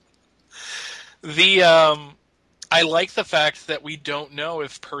 I like the fact that we don't know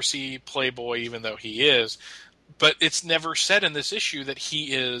if Percy Playboy, even though he is, but it's never said in this issue that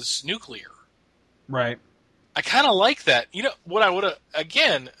he is nuclear. Right. I kind of like that. You know, what I would have,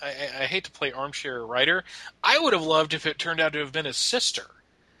 again, I hate to play armchair writer, I would have loved if it turned out to have been his sister.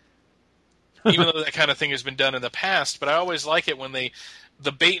 Even though that kind of thing has been done in the past, but I always like it when the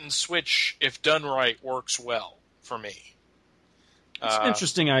bait and switch, if done right, works well for me. It's an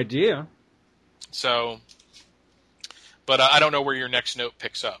interesting idea. So, but I don't know where your next note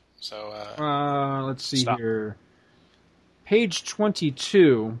picks up. So, let's see here. Page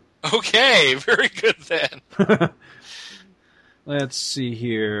 22. Okay, very good then. Let's see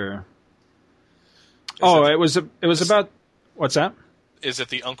here. It was about, what's that? Is it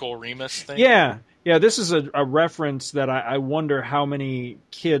the Uncle Remus thing? Yeah. This is a reference that I wonder how many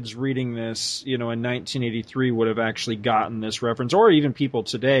kids reading this, in 1983 would have actually gotten this reference, or even people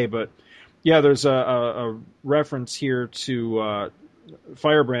today. But yeah, there's a reference here to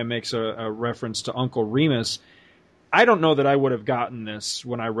Firebrand makes a reference to Uncle Remus. I don't know that I would have gotten this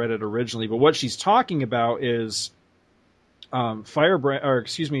when I read it originally, but what she's talking about is Nuclear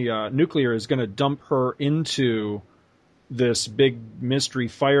is going to dump her into this big mystery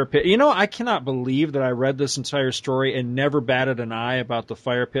fire pit. I cannot believe that I read this entire story and never batted an eye about the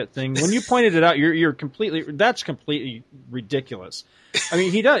fire pit thing. When you pointed it out, that's completely ridiculous. I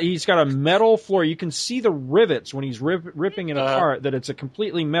mean, he's got a metal floor. You can see the rivets when he's ripping it apart, that it's a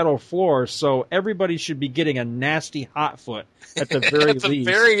completely metal floor, so everybody should be getting a nasty hot foot at the very least. At the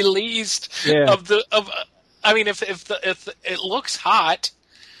very least. Yeah. I mean, if it looks hot,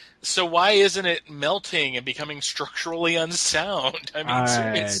 so why isn't it melting and becoming structurally unsound? I mean,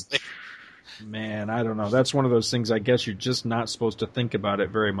 seriously. Man, I don't know. That's one of those things I guess you're just not supposed to think about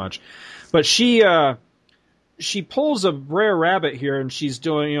it very much. But she pulls a Brer Rabbit here, and she's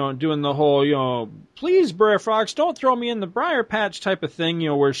doing the whole, please, Brer Fox, don't throw me in the briar patch type of thing,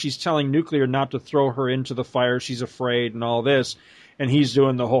 where she's telling Nuclear not to throw her into the fire. She's afraid and all this. And he's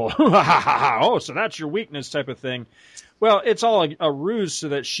doing the whole, oh, so that's your weakness type of thing. Well, it's all a ruse so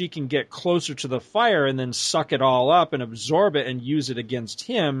that she can get closer to the fire and then suck it all up and absorb it and use it against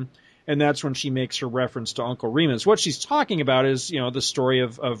him. And that's when she makes her reference to Uncle Remus. What she's talking about is, the story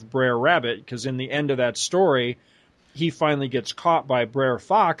of Brer Rabbit, because in the end of that story, he finally gets caught by Brer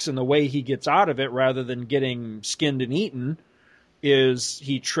Fox, and the way he gets out of it, rather than getting skinned and eaten, is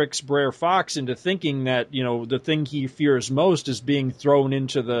he tricks Brer Fox into thinking that, the thing he fears most is being thrown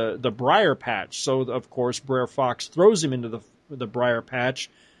into the briar patch. So, of course, Brer Fox throws him into the briar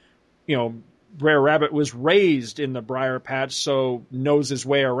patch. Brer Rabbit was raised in the briar patch, so knows his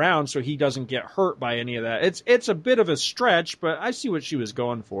way around, so he doesn't get hurt by any of that. It's a bit of a stretch, but I see what she was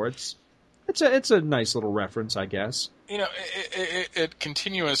going for. It's a nice little reference, I guess. It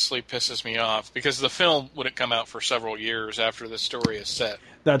continuously pisses me off because the film wouldn't come out for several years after the story is set.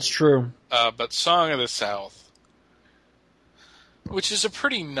 That's true. But Song of the South, which is a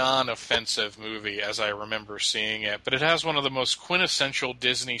pretty non-offensive movie as I remember seeing it, but it has one of the most quintessential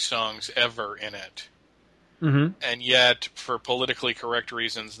Disney songs ever in it. Mm-hmm. And yet, for politically correct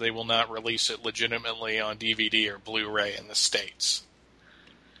reasons, they will not release it legitimately on DVD or Blu-ray in the States.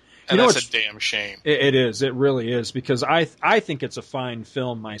 And that's a damn shame. It is. It really is, because I think it's a fine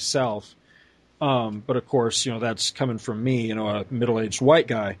film myself. But of course, that's coming from me, a middle-aged white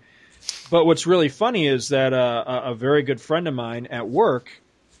guy. But what's really funny is that a very good friend of mine at work,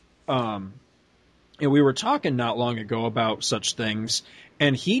 and we were talking not long ago about such things,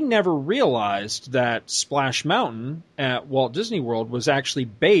 and he never realized that Splash Mountain at Walt Disney World was actually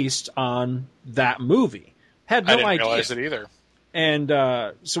based on that movie. Had no idea. I didn't realize it either. And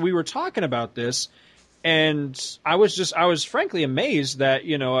so we were talking about this, and I was frankly amazed that,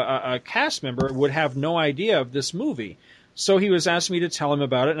 a cast member would have no idea of this movie. So he was asking me to tell him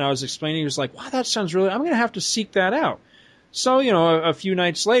about it, and I was explaining. He was like, wow, that sounds really... I'm going to have to seek that out. So, a few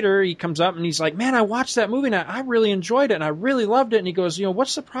nights later, he comes up and he's like, man, I watched that movie and I really enjoyed it and I really loved it. And he goes,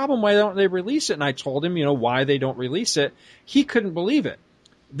 what's the problem? Why don't they release it? And I told him, why they don't release it. He couldn't believe it.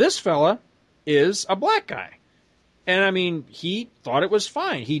 This fella is a black guy. And I mean, he thought it was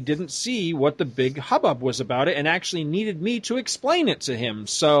fine. He didn't see what the big hubbub was about it and actually needed me to explain it to him.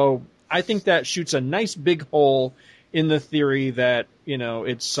 So I think that shoots a nice big hole in the theory that,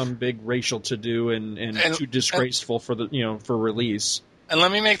 it's some big racial to-do and too disgraceful for for release. And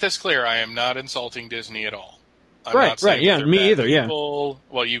let me make this clear. I am not insulting Disney at all. I'm right, not saying yeah, me either, people.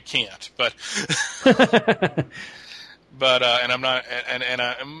 Yeah. Well, you can't, but... But and I'm not,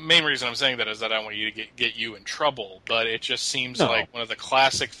 and main reason I'm saying that is that I don't want you to get you in trouble. But it just seems like one of the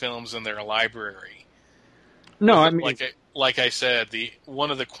classic films in their library. No, I mean, like I said,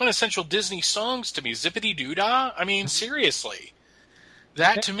 one of the quintessential Disney songs to me, Zippity Doo Dah. I mean, seriously,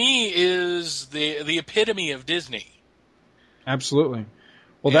 that to me is the epitome of Disney. Absolutely.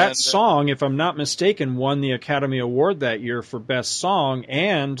 Well, that song, if I'm not mistaken, won the Academy Award that year for Best Song,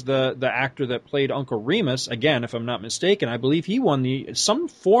 and the actor that played Uncle Remus, again, if I'm not mistaken, I believe he won some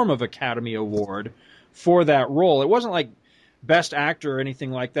form of Academy Award for that role. It wasn't like Best Actor or anything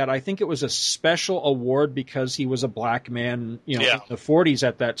like that. I think it was a special award because he was a black man, in the 40s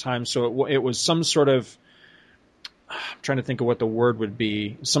at that time. So it was some sort of, I'm trying to think of what the word would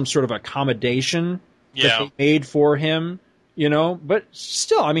be, some sort of accommodation that they made for him. But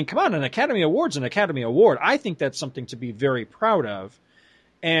still, I mean, come on, an Academy Award's an Academy Award. I think that's something to be very proud of.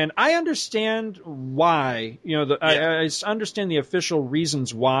 And I understand why, I understand the official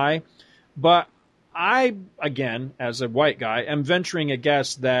reasons why, but I, again, as a white guy, am venturing a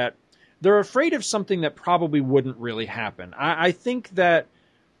guess that they're afraid of something that probably wouldn't really happen. I think that,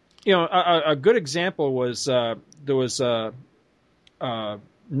 a good example was, there was a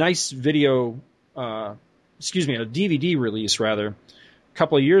nice video, a DVD release, rather, a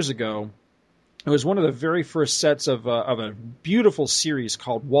couple of years ago. It was one of the very first sets of a beautiful series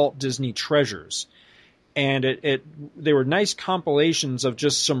called Walt Disney Treasures. And they were nice compilations of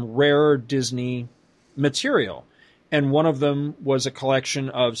just some rare Disney material. And one of them was a collection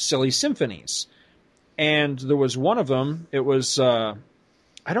of silly symphonies. And there was one of them, it was, I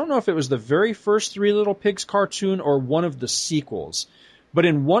don't know if it was the very first Three Little Pigs cartoon or one of the sequels. But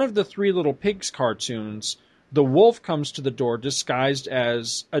in one of the Three Little Pigs cartoons, the wolf comes to the door disguised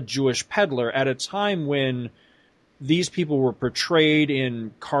as a Jewish peddler at a time when these people were portrayed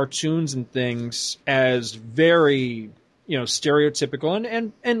in cartoons and things as very,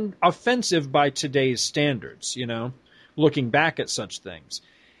 stereotypical and offensive by today's standards, looking back at such things.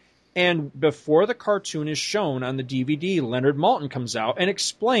 And before the cartoon is shown on the DVD, Leonard Maltin comes out and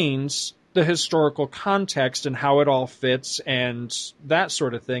explains the historical context and how it all fits and that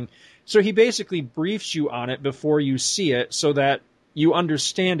sort of thing. So he basically briefs you on it before you see it so that you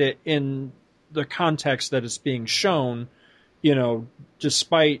understand it in the context that it's being shown,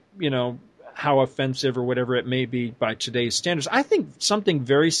 despite, how offensive or whatever it may be by today's standards. I think something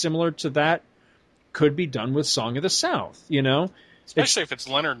very similar to that could be done with Song of the South, Especially if it's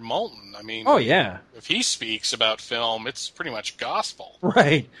Leonard Maltin. I mean, oh yeah, if he speaks about film, it's pretty much gospel.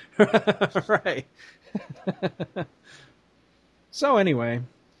 Right. Right. So anyway,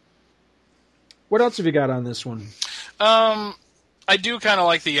 what else have you got on this one? I do kind of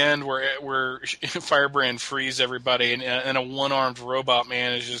like the end where Firebrand frees everybody and a one-armed robot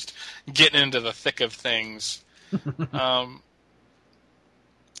man is just getting into the thick of things.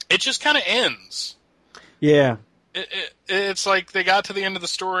 It just kind of ends. Yeah. It's like they got to the end of the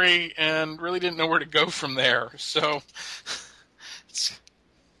story and really didn't know where to go from there. So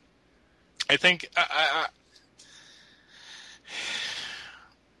I think I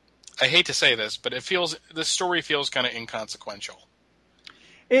hate to say this, but the story feels kind of inconsequential.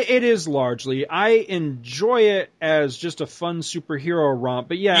 It is largely. I enjoy it as just a fun superhero romp,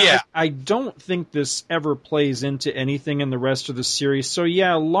 but I don't think this ever plays into anything in the rest of the series. So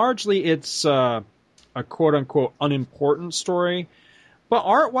largely it's a quote-unquote unimportant story. But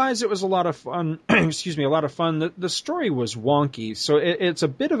art-wise, it was a lot of fun. Excuse me, a lot of fun. The story was wonky, so it's a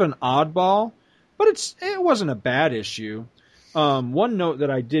bit of an oddball, but it wasn't a bad issue. One note that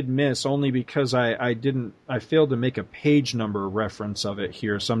I did miss, only because I failed to make a page number reference of it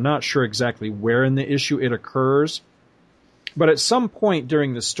here, so I'm not sure exactly where in the issue it occurs. But at some point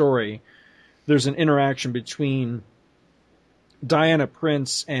during the story, there's an interaction between Diana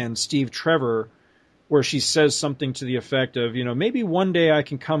Prince and Steve Trevor, where she says something to the effect of, maybe one day I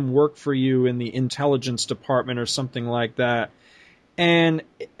can come work for you in the intelligence department or something like that. And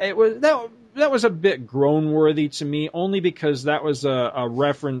was a bit groan-worthy to me, only because that was a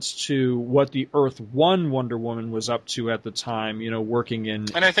reference to what the Earth 1 Wonder Woman was up to at the time, working in...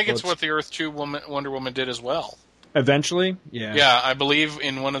 And I think it's what the Earth 2 Wonder Woman did as well. Eventually? Yeah. Yeah, I believe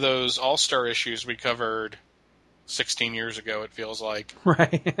in one of those All-Star issues we covered 16 years ago, it feels like.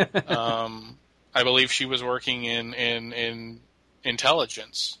 Right. I believe she was working in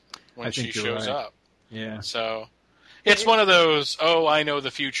intelligence when she shows up. Yeah. So... It's one of those, I know the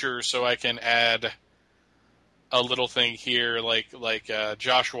future, so I can add a little thing here, like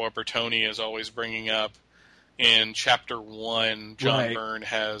Joshua Bertoni is always bringing up in Chapter 1. John Byrne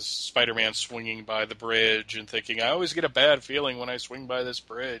has Spider-Man swinging by the bridge and thinking, I always get a bad feeling when I swing by this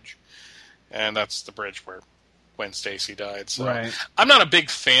bridge. And that's the bridge where Gwen Stacy died. So I'm not a big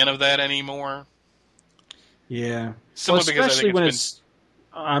fan of that anymore. Yeah. Simply because I think it's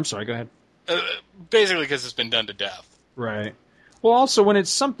been... I'm sorry, go ahead. Basically because it's been done to death. Right. Well, also, when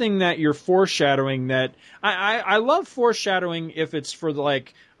it's something that you're foreshadowing that... I love foreshadowing if it's for,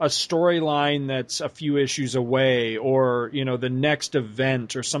 like, a storyline that's a few issues away or, the next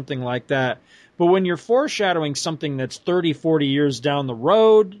event or something like that. But when you're foreshadowing something that's 30, 40 years down the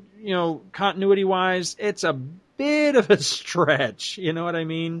road, continuity-wise, it's a bit of a stretch. You know what I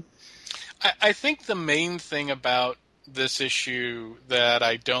mean? I think the main thing about this issue that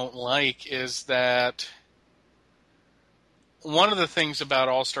I don't like is that... One of the things about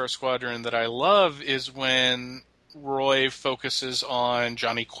All-Star Squadron that I love is when Roy focuses on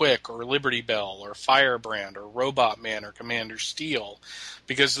Johnny Quick or Liberty Bell or Firebrand or Robot Man or Commander Steel,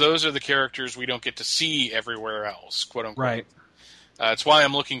 because those are the characters we don't get to see everywhere else, quote unquote. Right. It's why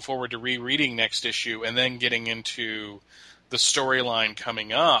I'm looking forward to rereading next issue and then getting into the storyline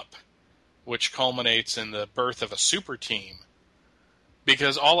coming up, which culminates in the birth of a super team.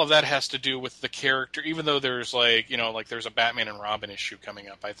 Because all of that has to do with the character, even though there's there's a Batman and Robin issue coming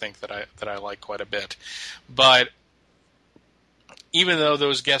up, I think that I like quite a bit. But even though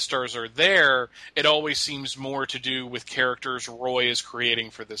those guest stars are there, it always seems more to do with characters Roy is creating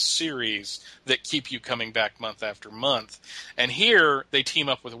for this series that keep you coming back month after month. And here, they team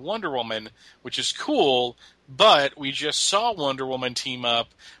up with Wonder Woman, which is cool, but we just saw Wonder Woman team up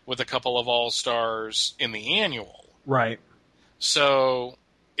with a couple of All-Stars in the annual. Right. So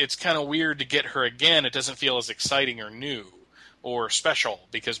it's kind of weird to get her again. It doesn't feel as exciting or new or special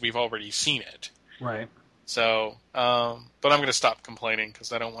because we've already seen it. Right. So, but I'm going to stop complaining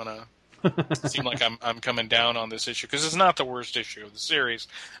because I don't want to seem like I'm coming down on this issue because it's not the worst issue of the series.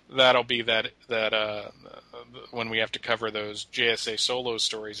 That'll be that when we have to cover those JSA solo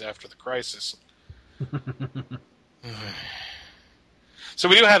stories after the crisis. So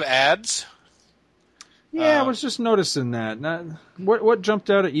we do have ads. Yeah, I was just noticing that. What jumped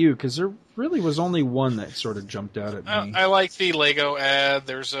out at you? Because there really was only one that sort of jumped out at me. I like the Lego ad.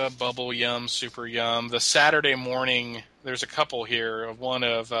 There's a Bubble Yum, Super Yum. The Saturday morning, there's a couple here of one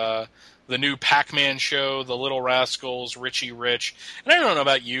of the new Pac-Man show, The Little Rascals, Richie Rich. And I don't know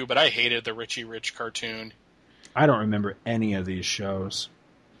about you, but I hated the Richie Rich cartoon. I don't remember any of these shows.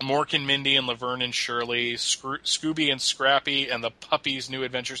 Mork and Mindy and Laverne and Shirley, Scooby and Scrappy, and the Puppies' New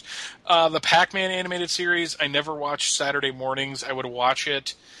Adventures. The Pac-Man animated series, I never watched Saturday mornings. I would watch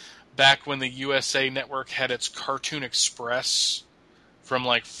it back when the USA Network had its Cartoon Express from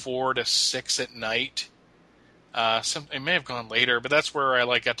like 4 to 6 at night. It may have gone later, but that's where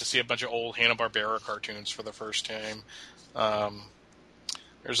I got to see a bunch of old Hanna-Barbera cartoons for the first time.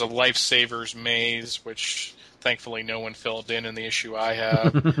 There's a Lifesavers Maze, which... Thankfully, no one filled in the issue I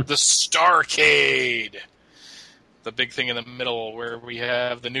have. The Starcade! The big thing in the middle where we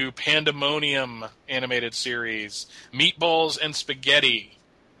have the new Pandemonium animated series. Meatballs and Spaghetti.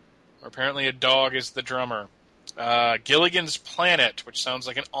 Where apparently a dog is the drummer. Gilligan's Planet, which sounds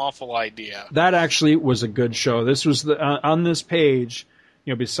like an awful idea. That actually was a good show. This was on this page,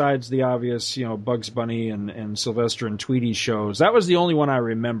 besides the obvious, Bugs Bunny and Sylvester and Tweety shows, that was the only one I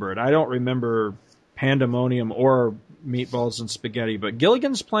remembered. I don't remember... Pandemonium or Meatballs and Spaghetti, but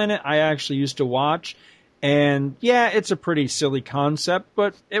Gilligan's Planet I actually used to watch, and yeah, it's a pretty silly concept,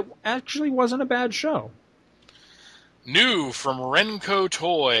 but it actually wasn't a bad show. New from Renko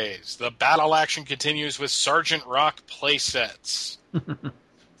Toys, the battle action continues with Sergeant Rock playsets.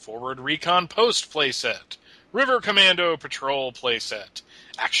 Forward Recon Post playset, River Commando Patrol playset,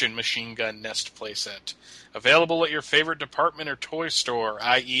 Action Machine Gun Nest playset. Available at your favorite department or toy store,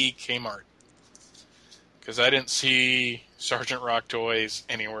 i.e. Kmart. Because I didn't see Sergeant Rock toys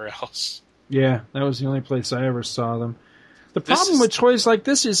anywhere else. Yeah, that was the only place I ever saw them. The problem with toys like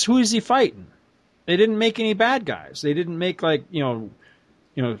this is, who is he fighting? They didn't make any bad guys. They didn't make, Free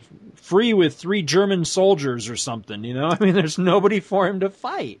with 3 German soldiers or something, I mean, there's nobody for him to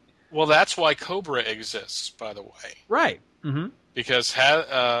fight. Well, that's why Cobra exists, by the way. Right. Mm-hmm. Because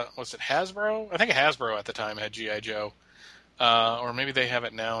was it Hasbro? I think Hasbro at the time had G.I. Joe. Or maybe they have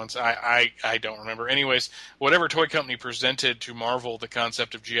it now. And I don't remember. Anyways, whatever toy company presented to Marvel the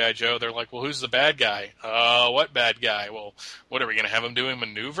concept of G.I. Joe, they're like, well, who's the bad guy? What bad guy? Well, what are we going to have him doing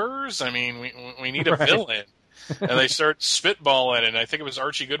maneuvers? I mean, we need a villain. And they start spitballing, and I think it was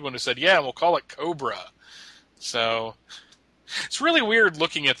Archie Goodwin who said, yeah, we'll call it Cobra. So it's really weird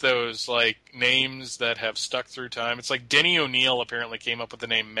looking at those like names that have stuck through time. It's like Denny O'Neil apparently came up with the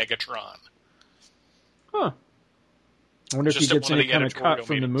name Megatron. Huh. I wonder if he gets any kind of cut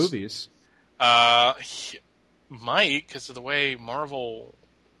from the movies. He might, because of the way Marvel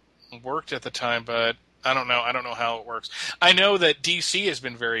worked at the time, but I don't know. I don't know how it works. I know that DC has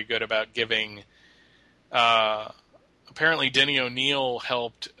been very good about giving. Apparently, Denny O'Neil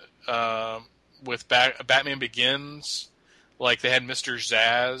helped with Batman Begins. Like they had Mr.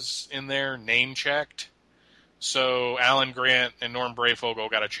 Zsasz in there, name checked. So Alan Grant and Norm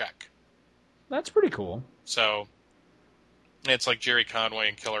Brayfogle got a check. That's pretty cool. So it's like Jerry Conway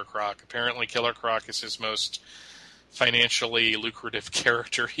and Killer Croc. Apparently, Killer Croc is his most financially lucrative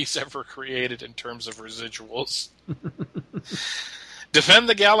character he's ever created in terms of residuals. Defend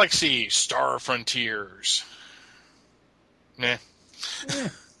the Galaxy, Star Frontiers. Nah. Yeah.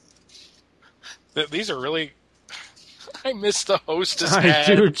 These are really... I miss the Hostess ads.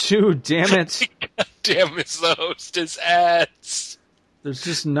 I do too, damn it. I damn miss the Hostess ads. There's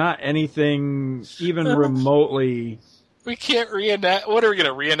just not anything even remotely... We can't reenact... What are we going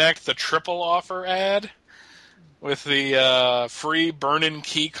to reenact? The triple offer ad? With the free burn-in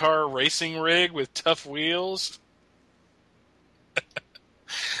key car racing rig with tough wheels?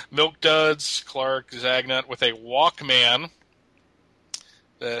 Milk Duds, Clark Zagnut with a Walkman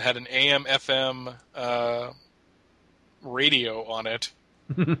that had an AM/FM radio on it.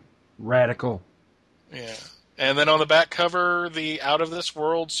 Radical. Yeah. And then on the back cover, the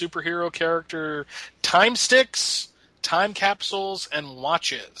out-of-this-world superhero character time sticks, time capsules, and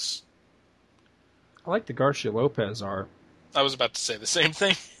watches. I like the Garcia Lopez art. I was about to say the same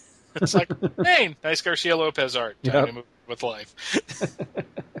thing. It's like, hey, nice Garcia Lopez art. Time to move with life.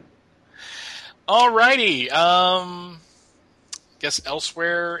 Alrighty. Guess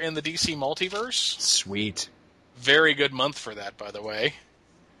elsewhere in the DC multiverse. Sweet. Very good month for that, by the way.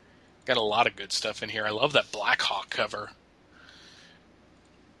 Got a lot of good stuff in here. I love that Blackhawk cover.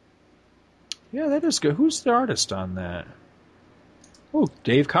 Yeah, that is good. Who's the artist on that? Oh,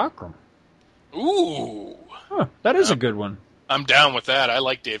 Dave Cockrum. Ooh. Huh, that is a good one. I'm down with that. I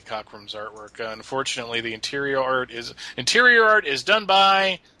like Dave Cockrum's artwork. Unfortunately, the interior art is done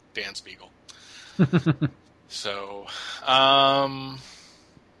by Dan Spiegel. So,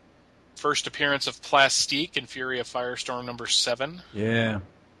 first appearance of Plastique in Fury of Firestorm #7. Yeah.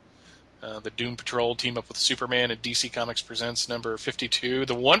 The Doom Patrol team up with Superman and DC Comics Presents #52.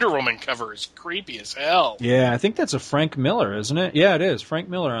 The Wonder Woman cover is creepy as hell. Yeah, I think that's a Frank Miller, isn't it? Yeah, it is. Frank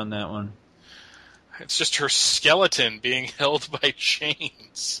Miller on that one. It's just her skeleton being held by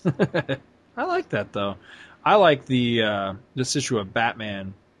chains. I like that, though. I like this issue of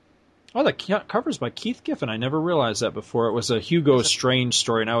Batman. Oh, the cover's by Keith Giffen. I never realized that before. It was a Hugo Strange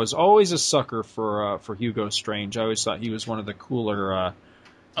story, and I was always a sucker for Hugo Strange. I always thought he was one of the cooler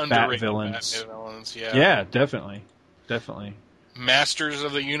Bat villains. Yeah. Yeah, definitely. Definitely. Masters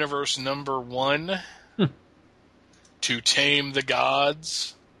of the Universe #1. To Tame the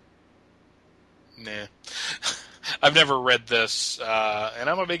Gods. Nah. I've never read this, and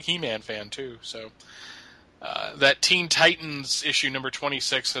I'm a big He-Man fan, too, so... that Teen Titans issue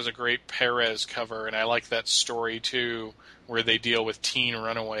 #26 has a great Perez cover, and I like that story, too, where they deal with teen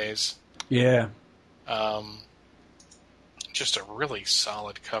runaways. Yeah. Just a really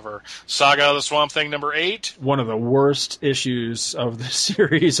solid cover. Saga of the Swamp Thing #8. One of the worst issues of the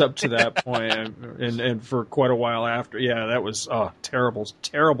series up to that point, and for quite a while after. Yeah, that was terrible,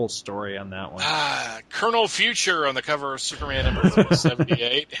 terrible story on that one. Colonel Future on the cover of Superman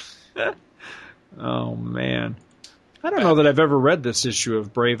 #78. Oh, man. I don't know that I've ever read this issue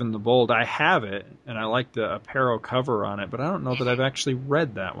of Brave and the Bold. I have it, and I like the Aparo cover on it, but I don't know that I've actually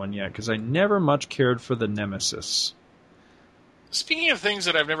read that one yet, because I never much cared for the Nemesis. Speaking of things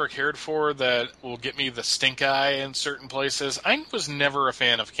that I've never cared for that will get me the stink eye in certain places, I was never a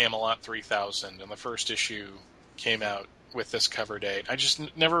fan of Camelot 3000, and the first issue came out with this cover date. I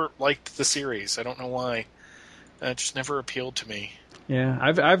just never liked the series. I don't know why. It just never appealed to me. Yeah,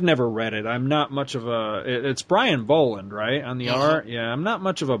 I've never read it. I'm not much of a... It's Brian Boland, right, on the art? Yeah, I'm not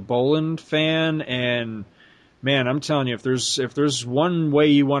much of a Boland fan, and Man, I'm telling you, if there's one way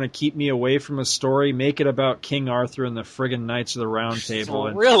you want to keep me away from a story, make it about King Arthur and the friggin' Knights of the Round Table.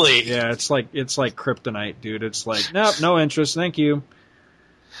 And, Really? yeah, it's like kryptonite, dude. It's like, nope, no interest, thank you.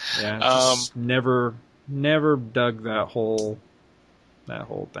 Yeah, just never dug that whole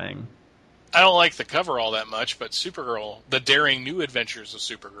thing. I don't like the cover all that much, but Supergirl, The Daring New Adventures of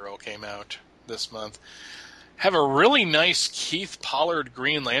Supergirl came out this month. Have a really nice Keith Pollard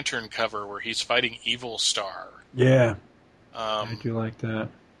Green Lantern cover where he's fighting Evil Star. Yeah, I do like that.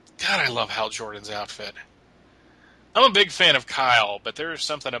 God, I love Hal Jordan's outfit. I'm a big fan of Kyle, but there's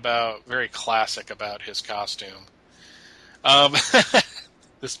something very classic about his costume.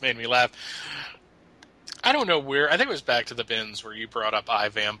 This made me laugh. I don't know where. I think it was Back to the Bins where you brought up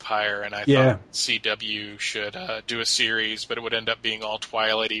iVampire, and I thought CW should do a series, but it would end up being all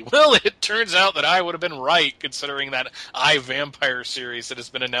Twilight-y. Well, it turns out that I would have been right, considering that iVampire series that has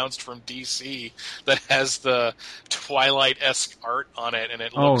been announced from DC that has the Twilight-esque art on it, and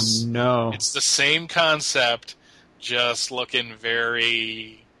it looks... Oh, no. It's the same concept, just looking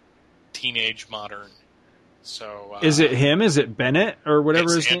very teenage modern. So is it him? Is it Bennett or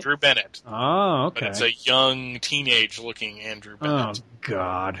whatever? It's Andrew Bennett. Oh, okay. But it's a young, teenage-looking Andrew Bennett. Oh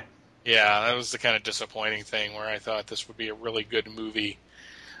God. Yeah, that was the kind of disappointing thing where I thought this would be a really good movie.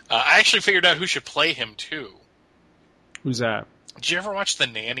 I actually figured out who should play him too. Who's that? Did you ever watch The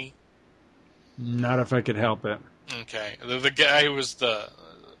Nanny? Not if I could help it. Okay, the guy who was the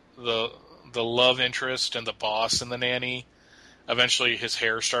love interest and the boss in The Nanny. Eventually, his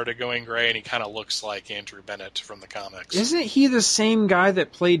hair started going gray, and he kind of looks like Andrew Bennett from the comics. Isn't he the same guy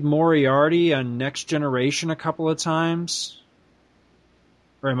that played Moriarty on Next Generation a couple of times?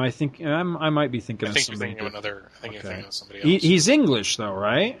 Or am I thinking? I might be thinking of somebody. You're thinking of somebody else. He's English, though,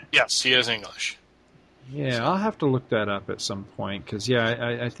 right? Yes, he is English. Yeah, so. I'll have to look that up at some point because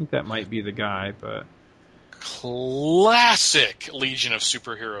I think that might be the guy. But classic Legion of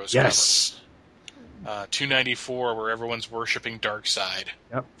Superheroes. Yes. Cover. 294, where everyone's worshiping Darkseid.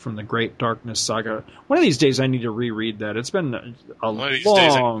 Yep, from the Great Darkness Saga. One of these days I need to reread that. It's been a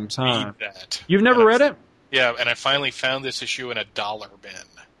long time. You've never read it? Yeah, and I finally found this issue in a dollar bin.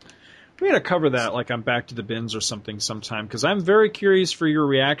 We got to cover that like on Back to the Bins or something sometime, because I'm very curious for your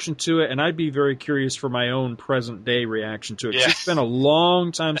reaction to it, and I'd be very curious for my own present-day reaction to it. Yeah. It's been a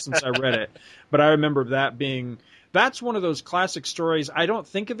long time since I read it, but I remember that being... That's one of those classic stories. I don't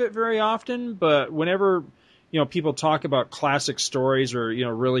think of it very often, but whenever, people talk about classic stories or,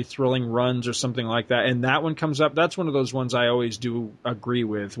 really thrilling runs or something like that, and that one comes up, that's one of those ones I always do agree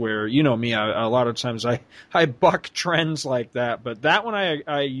with, where, me, a lot of times I buck trends like that, but that one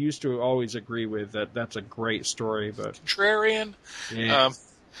I used to always agree with, that's a great story. But Contrarian. Yeah.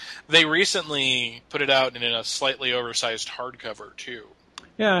 They recently put it out in a slightly oversized hardcover, too.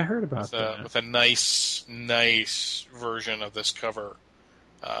 Yeah, I heard about that. With a nice version of this cover,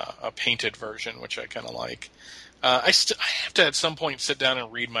 a painted version, which I kind of like. I have to at some point sit down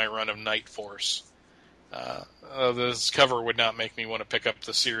and read my run of Night Force. This cover would not make me want to pick up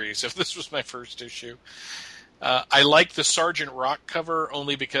the series if this was my first issue. I like the Sergeant Rock cover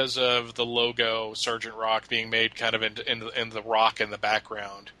only because of the logo, Sergeant Rock, being made kind of in the rock in the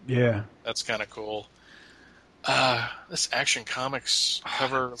background. Yeah. That's kind of cool. This Action Comics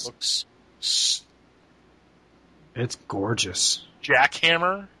cover looks... It's gorgeous.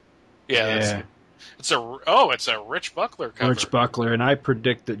 Jackhammer? Yeah. It's a Rich Buckler cover. Rich Buckler, and I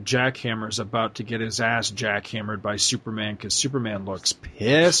predict that Jackhammer's about to get his ass jackhammered by Superman, because Superman looks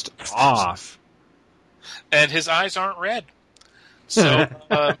pissed off. And his eyes aren't red. So,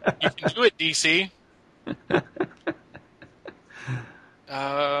 you can do it, DC.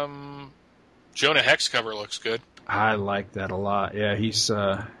 Jonah Hex cover looks good. I like that a lot. Yeah, he's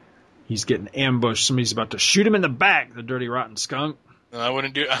getting ambushed. Somebody's about to shoot him in the back. The dirty rotten skunk. I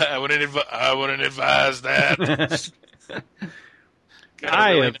wouldn't advise that.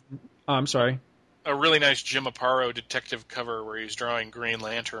 I'm sorry. A really nice Jim Aparo detective cover where he's drawing Green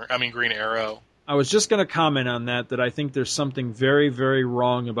Arrow. I was just going to comment on that I think there's something very, very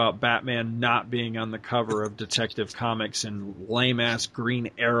wrong about Batman not being on the cover of Detective Comics and lame-ass Green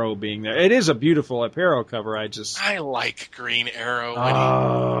Arrow being there. It is a beautiful Aparo cover. I like Green Arrow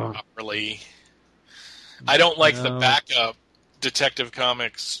properly. I don't like the backup Detective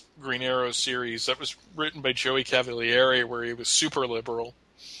Comics Green Arrow series that was written by Joey Cavalieri where he was super liberal.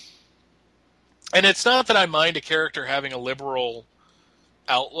 And it's not that I mind a character having a liberal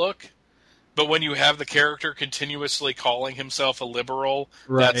outlook, but when you have the character continuously calling himself a liberal,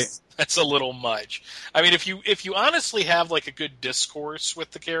 right, that's a little much. I mean, if you honestly have like a good discourse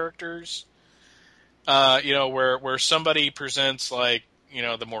with the characters, where somebody presents like,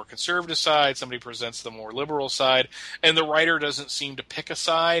 the more conservative side, somebody presents the more liberal side, and the writer doesn't seem to pick a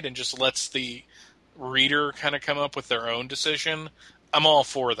side and just lets the reader kind of come up with their own decision, I'm all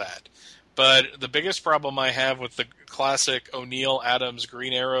for that. But the biggest problem I have with the classic O'Neill Adams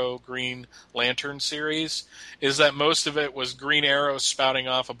Green Arrow Green Lantern series is that most of it was Green Arrow spouting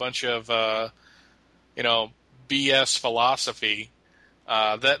off a bunch of BS philosophy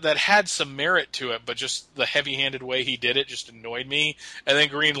that had some merit to it, but just the heavy-handed way he did it just annoyed me. And then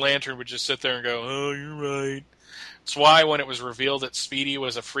Green Lantern would just sit there and go, "Oh, you're right." It's why when it was revealed that Speedy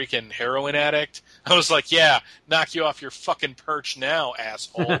was a freaking heroin addict, I was like, yeah, knock you off your fucking perch now,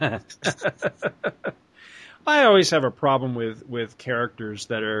 asshole. I always have a problem with characters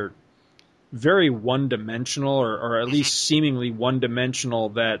that are very one-dimensional or at least seemingly one-dimensional,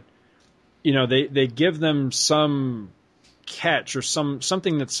 that, they give them some catch or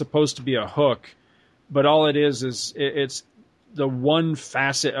something that's supposed to be a hook, but all it is it's the one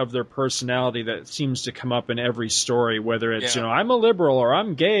facet of their personality that seems to come up in every story, whether it's, I'm a liberal or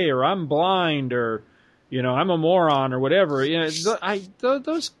I'm gay or I'm blind or, I'm a moron or whatever.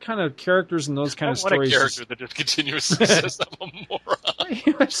 Those kind of characters and those kind of stories. What a character that just continuously says I'm a moron.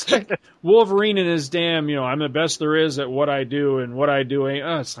 It's like Wolverine and his damn, I'm the best there is at what I do and what I do.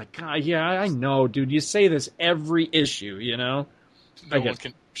 It's like, God, yeah, I know, dude. You say this every issue, No one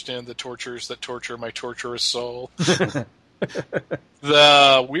can understand the tortures that torture my torturous soul.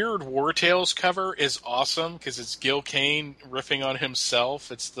 The Weird War Tales cover is awesome because it's Gil Kane riffing on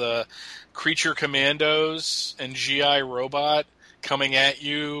himself. It's the Creature Commandos and G.I. Robot coming at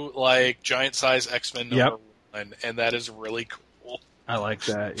you like giant-size X-Men number 1, and that is really cool. I like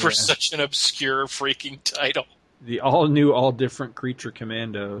that. For such an obscure freaking title. The all-new, all-different Creature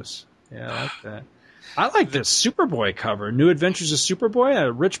Commandos. Yeah, I like that. I like the Superboy cover. New Adventures of Superboy, a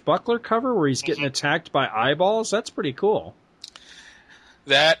Rich Buckler cover where he's getting attacked by eyeballs. That's pretty cool.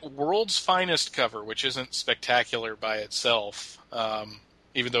 That World's Finest cover, which isn't spectacular by itself,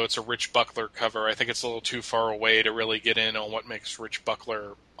 even though it's a Rich Buckler cover, I think it's a little too far away to really get in on what makes Rich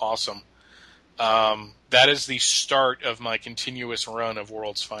Buckler awesome. That is the start of my continuous run of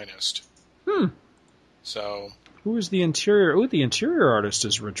World's Finest. So... Who is the interior? Oh, the interior artist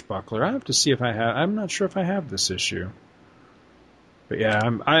is Rich Buckler. I have to see if I have. I'm not sure if I have this issue. But yeah,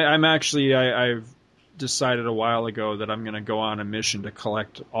 I'm actually. I've decided a while ago that I'm going to go on a mission to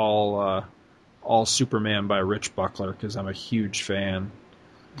collect all Superman by Rich Buckler because I'm a huge fan.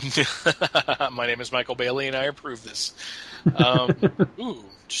 My name is Michael Bailey, and I approve this.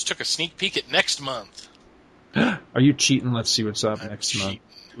 Just took a sneak peek at next month. Are you cheating? Let's see what's up next month.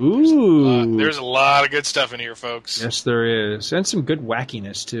 Ooh. There's a lot of good stuff in here, folks. Yes, there is. And some good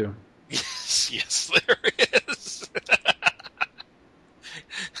wackiness, too. Yes, there is.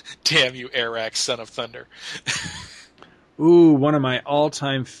 Damn you, Arak, son of thunder. Ooh, one of my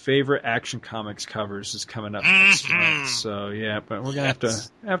all-time favorite Action Comics covers is coming up next month. So, yeah, but we're going to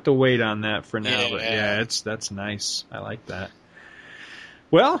have to wait on that for now. But yeah, that's nice. I like that.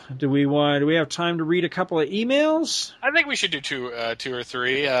 Well, do we have time to read a couple of emails? I think we should do two or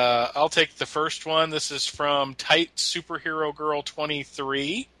three. I'll take the first one. This is from Tight Superhero Girl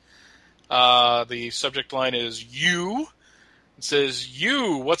 23. The subject line is "You." It says,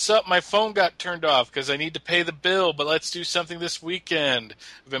 "You, what's up? My phone got turned off because I need to pay the bill, but let's do something this weekend.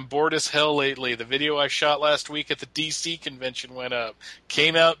 I've been bored as hell lately. The video I shot last week at the DC convention went up.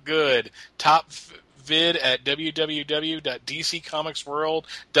 Came out good. Top vid at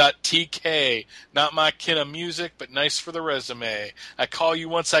www.dccomicsworld.tk. Not my kin of music, but nice for the resume. I call you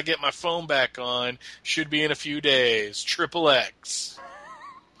once I get my phone back on. Should be in a few days. XXX."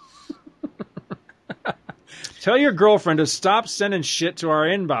 Tell your girlfriend to stop sending shit to our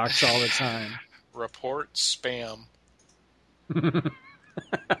inbox all the time. Report spam.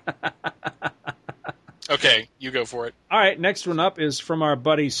 Okay, you go for it. All right, next one up is from our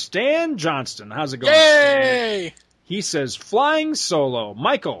buddy Stan Johnston. How's it going, Yay! Stan? He says, "Flying solo.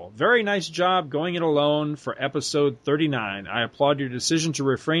 Michael, very nice job going it alone for episode 39. I applaud your decision to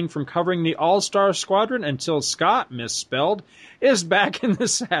refrain from covering the All-Star Squadron until Scott, misspelled, is back in the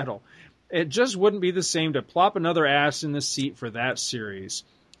saddle. It just wouldn't be the same to plop another ass in the seat for that series.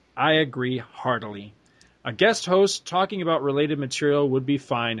 I agree heartily. A guest host talking about related material would be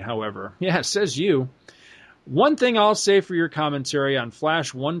fine, however." Yeah, says you. "One thing I'll say for your commentary on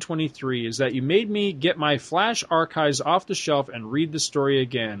Flash 123 is that you made me get my Flash archives off the shelf and read the story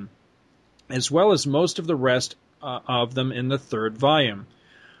again, as well as most of the rest of them in the third volume.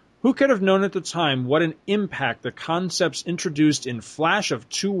 Who could have known at the time what an impact the concepts introduced in Flash of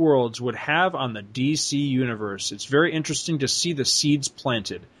Two Worlds would have on the DC universe? It's very interesting to see the seeds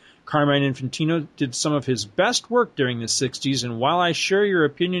planted. Carmine Infantino did some of his best work during the 60s, and while I share your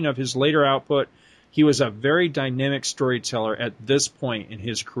opinion of his later output, he was a very dynamic storyteller at this point in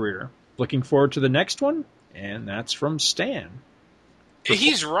his career. Looking forward to the next one, and that's from Stan.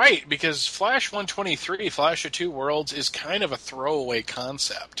 He's right, because Flash 123, Flash of Two Worlds, is kind of a throwaway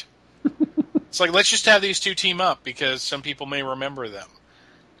concept. It's like, let's just have these two team up, because some people may remember them.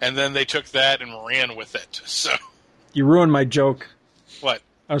 And then they took that and ran with it. So You ruined my joke. What?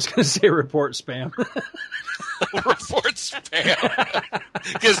 I was going to say report spam. Report spam.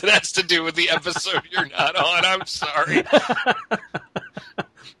 Because it has to do with the episode you're not on. I'm sorry.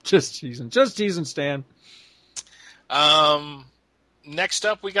 Just teasing, Stan. Next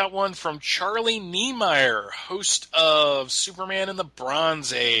up, we got one from Charlie Niemeyer, host of Superman in the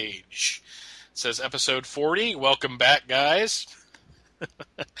Bronze Age. It says, episode 40, welcome back, guys.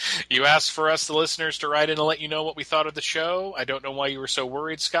 You asked for us, the listeners, to write in and let you know what we thought of the show. I don't know why you were so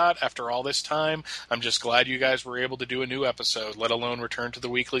worried, Scott. After all this time, I'm just glad you guys were able to do a new episode, let alone return to the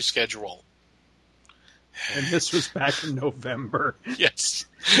weekly schedule. And this was back in November. Yes.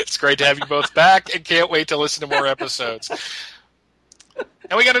 It's great to have you both back, and can't wait to listen to more episodes.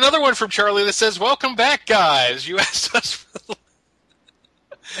 And we got another one from Charlie that says, welcome back, guys. You asked us for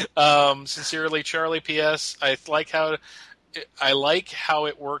sincerely, Charlie, P.S. I like how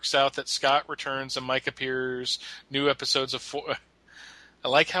it works out that Scott returns and Mike appears. New episodes of 4. I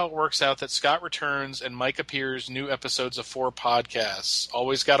like how it works out that Scott returns and Mike appears. New episodes of 4 podcasts.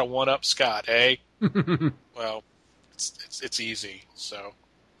 Always got to one up Scott, eh? Well, it's easy. So,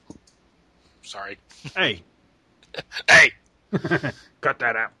 sorry. Hey, Hey. cut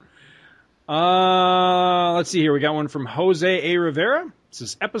that out. Let's see here. We got one from Jose A. Rivera. This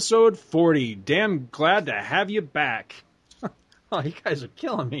is episode 40. Damn glad to have you back. Oh, you guys are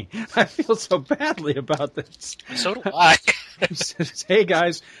killing me. I feel so badly about this. So do I. Hey,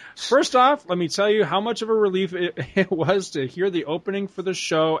 guys. First off, let me tell you how much of a relief it was to hear the opening for the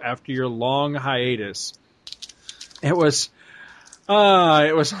show after your long hiatus. It was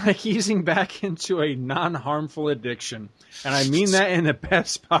like easing back into a non-harmful addiction. And I mean that in the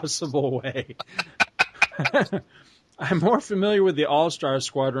best possible way. I'm more familiar with the All-Star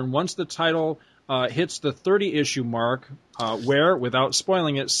Squadron once the title hits the 30-issue mark, where, without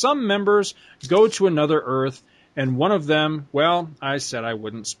spoiling it, some members go to another Earth, and one of them, well, I said I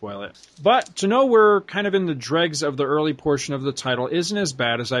wouldn't spoil it. But to know we're kind of in the dregs of the early portion of the title isn't as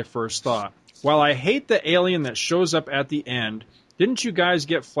bad as I first thought. While I hate the alien that shows up at the end, didn't you guys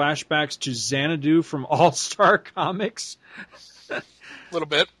get flashbacks to Xanadu from All-Star Comics? A little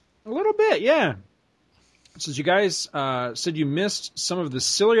bit. A little bit, yeah. Since you guys said you missed some of the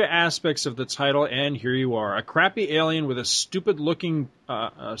sillier aspects of the title, and here you are. A crappy alien with a stupid look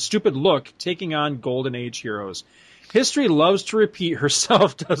taking on Golden Age heroes. History loves to repeat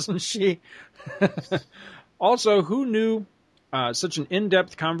herself, doesn't she? Also, who knew such an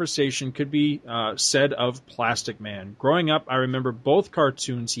in-depth conversation could be said of Plastic Man? Growing up, I remember both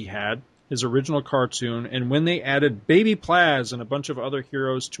cartoons he had, his original cartoon, and when they added Baby Plaz and a bunch of other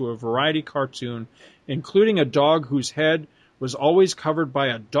heroes to a variety cartoon, including a dog whose head was always covered by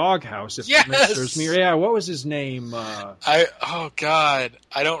a doghouse. If yes! That serves me. Yeah, what was his name? Oh God,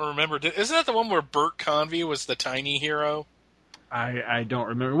 I don't remember. Isn't that the one where Bert Convy was the tiny hero? I don't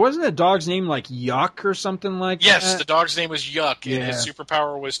remember. Wasn't the dog's name like Yuck or something like that? Yes, the dog's name was Yuck, and Yeah. his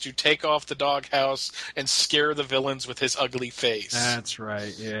superpower was to take off the doghouse and scare the villains with his ugly face. That's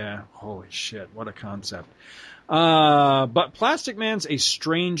right, yeah. Holy shit, what a concept. But Plastic Man's a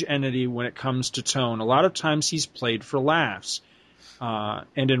strange entity when it comes to tone. A lot of times he's played for laughs.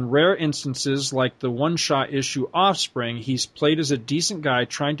 And in rare instances, like the one-shot issue Offspring, he's played as a decent guy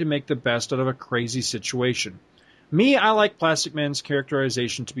trying to make the best out of a crazy situation. Me, I like Plastic Man's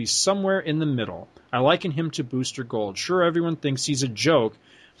characterization to be somewhere in the middle. I liken him to Booster Gold. Sure, everyone thinks he's a joke,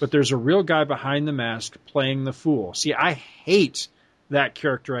 but there's a real guy behind the mask playing the fool. See, I hate that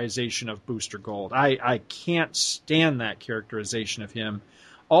characterization of Booster Gold. I can't stand that characterization of him,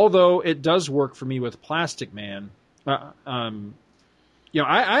 although it does work for me with Plastic Man. I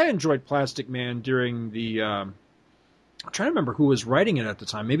enjoyed Plastic Man during the... I'm trying to remember who was writing it at the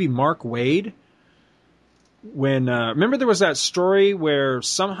time. Maybe Mark Waid? When remember there was that story where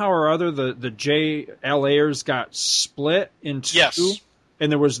somehow or other the JLAers got split into two,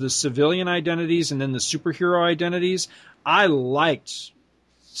 and there was the civilian identities and then the superhero identities. I liked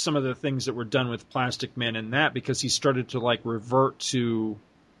some of the things that were done with Plastic Man in that because he started to like revert to,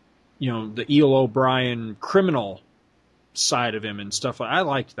 the E.L. O'Brien criminal side of him and stuff. I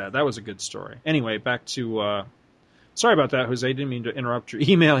liked that. That was a good story. Anyway, back to. Sorry about that, Jose. Didn't mean to interrupt your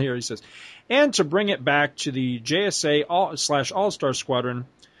email here. He says, and to bring it back to the JSA /All-Star Squadron,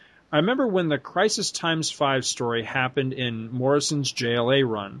 I remember when the Crisis Times 5 story happened in Morrison's JLA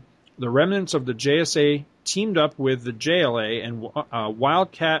run. The remnants of the JSA teamed up with the JLA, and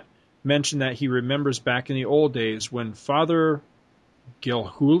Wildcat mentioned that he remembers back in the old days when Father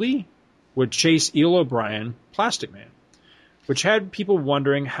Gilhooly would chase Eel O'Brien, Plastic Man, which had people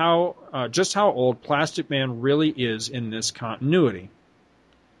wondering just how old Plastic Man really is in this continuity.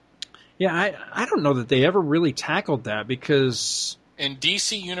 Yeah, I don't know that they ever really tackled that, because in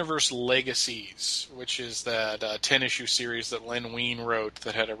DC Universe Legacies, which is that 10-issue series that Len Wein wrote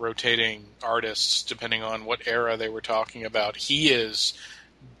that had a rotating artists depending on what era they were talking about, he is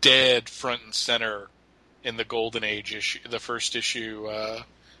dead front and center in the Golden Age issue, the first issue,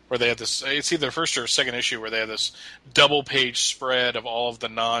 where they had this, it's either the first or second issue, where they had this double-page spread of all of the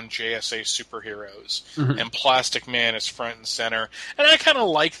non-JSA superheroes, and Plastic Man is front and center. And I kind of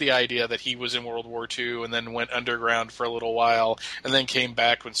like the idea that he was in World War II and then went underground for a little while and then came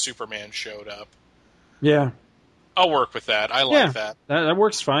back when Superman showed up. Yeah. I'll work with that. I like that. That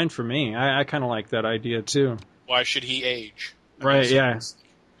works fine for me. I kind of like that idea, too. Why should he age? Right, yeah.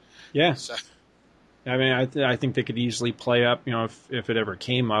 Yeah. So. I mean, I think they could easily play up, if it ever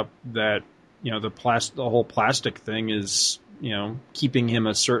came up, that, the whole plastic thing is, keeping him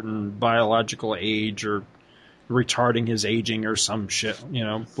a certain biological age or retarding his aging or some shit,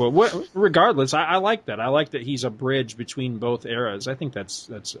 But regardless, I like that. I like that he's a bridge between both eras. I think that's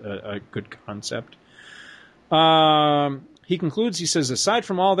a good concept. He concludes, he says, aside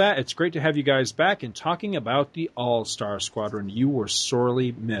from all that, it's great to have you guys back and talking about the All-Star Squadron. You were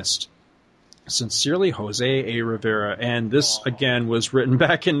sorely missed. Sincerely, Jose A. Rivera. And this, again, was written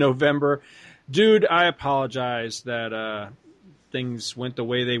back in November. Dude, I apologize that things went the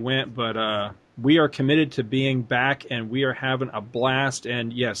way they went, but we are committed to being back, and we are having a blast.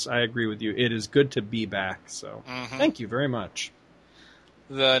 And yes, I agree with you. It is good to be back. So thank you very much.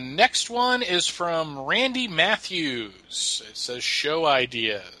 The next one is from Randy Matthews. It says, show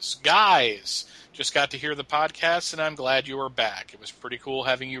ideas. Guys, just got to hear the podcast, and I'm glad you are back. It was pretty cool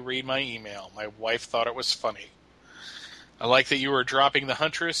having you read my email. My wife thought it was funny. I like that you were dropping the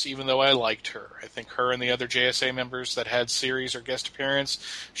Huntress, even though I liked her. I think her and the other JSA members that had series or guest appearance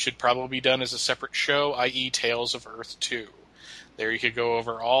should probably be done as a separate show, i.e. Tales of Earth 2. There you could go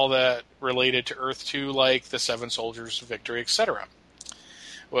over all that related to Earth 2, like the Seven Soldiers of Victory, etc.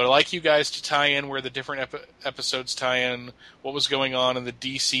 Would like you guys to tie in where the different episodes tie in what was going on in the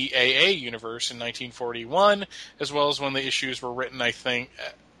DCAA universe in 1941, as well as when the issues were written, I think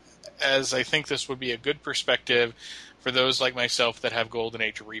this would be a good perspective for those like myself that have Golden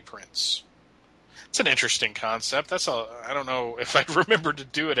Age reprints. It's an interesting concept. I don't know if I'd remember to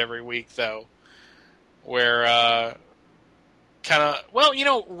do it every week, though, where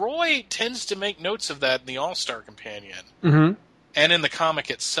Roy tends to make notes of that in the All-Star Companion. Mm-hmm. And in the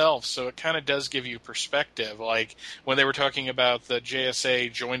comic itself, so it kind of does give you perspective. Like, when they were talking about the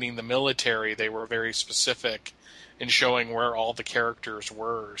JSA joining the military, they were very specific in showing where all the characters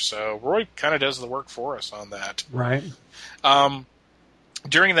were. So Roy kind of does the work for us on that. Right.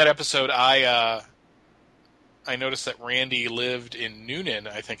 During that episode, I noticed that Randy lived in Noonan,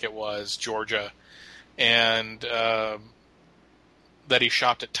 I think it was, Georgia, and that he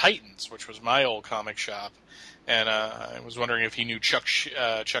shopped at Titans, which was my old comic shop. And I was wondering if he knew Chuck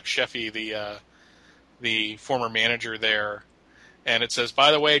Sheffy, the former manager there. And it says,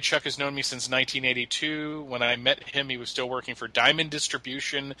 by the way, Chuck has known me since 1982. When I met him, he was still working for Diamond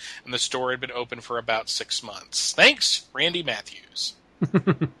Distribution, and the store had been open for about 6 months. Thanks, Randy Matthews.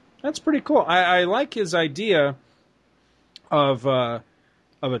 That's pretty cool. I like his idea of a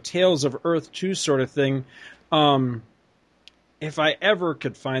Tales of Earth 2 sort of thing. If I ever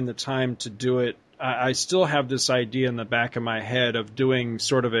could find the time to do it, I still have this idea in the back of my head of doing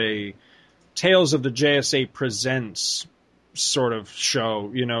sort of a Tales of the JSA Presents sort of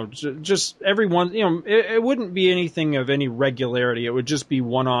show, just everyone, it wouldn't be anything of any regularity. It would just be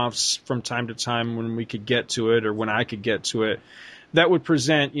one-offs from time to time when we could get to it or when I could get to it that would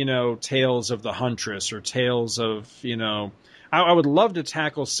present, Tales of the Huntress or Tales of, I would love to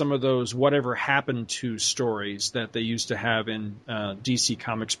tackle some of those whatever happened to stories that they used to have in DC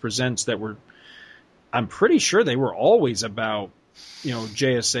Comics Presents that were, I'm pretty sure they were always about,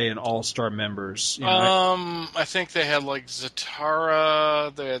 JSA and All-Star members. I think they had like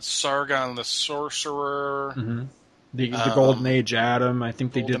Zatara, they had Sargon the Sorcerer. Mm-hmm. The Golden Age Adam. I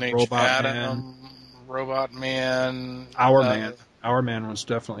think they did Robot Man. Robot Man. Our Man was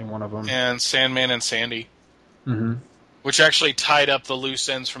definitely one of them. And Sandman and Sandy. Mm-hmm. Which actually tied up the loose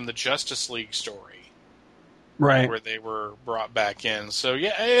ends from the Justice League story. Right. Where they were brought back in. So,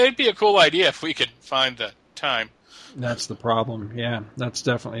 yeah, it'd be a cool idea if we could find the time. That's the problem. Yeah, that's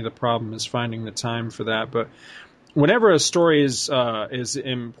definitely the problem, is finding the time for that. But whenever a story is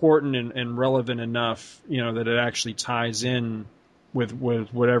important and relevant enough, that it actually ties in with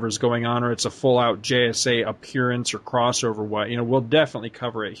whatever's going on, or it's a full out JSA appearance or crossover, we'll definitely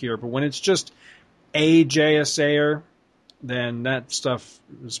cover it here. But when it's just a JSAer, then that stuff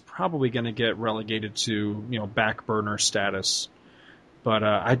is probably going to get relegated to back burner status. But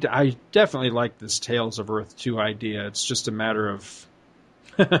I definitely like this Tales of Earth 2 idea. It's just a matter of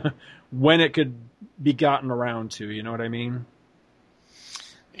when it could be gotten around to, you know what I mean?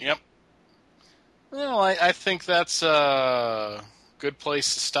 Yep. Well, I think that's a good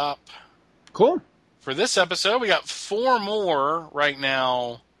place to stop. Cool. For this episode, we got 4 more right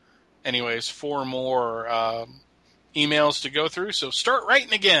now. Anyways, 4 more emails to go through, so start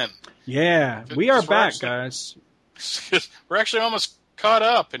writing again. Yeah, we are back, guys. We're actually almost caught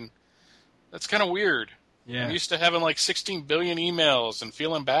up, and that's kind of weird. Yeah. I'm used to having like 16 billion emails and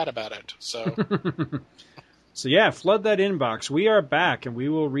feeling bad about it. So, so yeah, flood that inbox. We are back, and we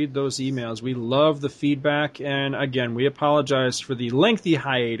will read those emails. We love the feedback, and again, we apologize for the lengthy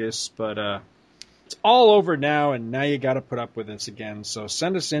hiatus, but it's all over now, and now you got to put up with us again. So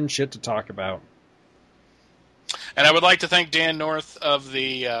send us in shit to talk about. And I would like to thank Dan North of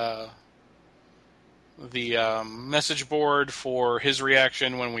the message board for his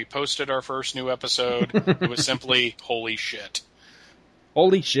reaction when we posted our first new episode. It was simply, holy shit.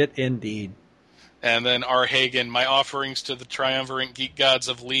 Holy shit, indeed. And then R. Hagen, my offerings to the triumvirate geek gods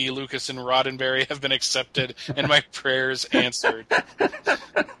of Lee, Lucas, and Roddenberry have been accepted, and my prayers answered.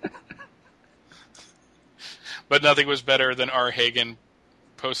 But nothing was better than R. Hagen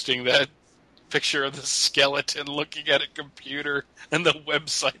posting that picture of the skeleton looking at a computer and the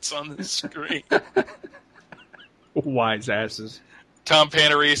websites on the screen. Wise asses. Tom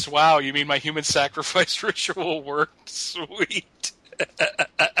Panarese, wow, you mean my human sacrifice ritual worked? Sweet.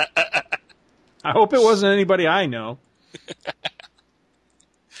 I hope it wasn't anybody I know.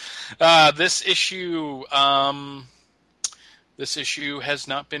 This issue has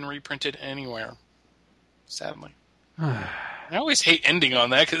not been reprinted anywhere, sadly. I always hate ending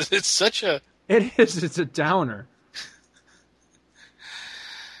on that because it's such a... It is. It's a downer.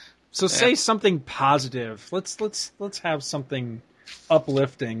 So say something positive. Let's have something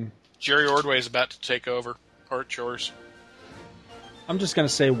uplifting. Jerry Ordway is about to take over. Or it's yours. I'm just going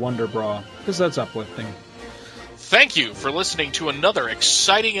to say Wonder Bra, because that's uplifting. Thank you for listening to another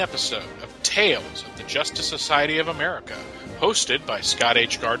exciting episode of Tales of the Justice Society of America, hosted by Scott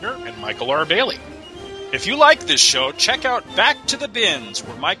H. Gardner and Michael R. Bailey. If you like this show, check out Back to the Bins,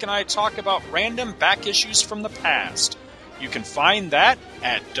 where Mike and I talk about random back issues from the past. You can find that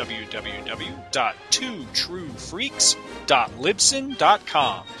at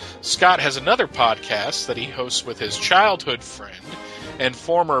www.twotruefreaks.libsyn.com. Scott has another podcast that he hosts with his childhood friend and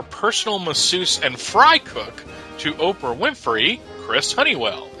former personal masseuse and fry cook to Oprah Winfrey, Chris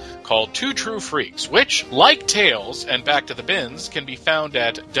Honeywell, called Two True Freaks, which, like Tales and Back to the Bins, can be found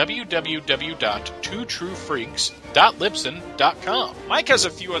at www.twotruefreaks.libsyn.com. Mike has a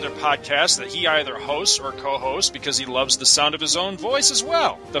few other podcasts that he either hosts or co-hosts because he loves the sound of his own voice as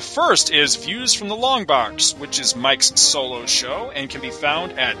well. The first is Views from the Long Box, which is Mike's solo show and can be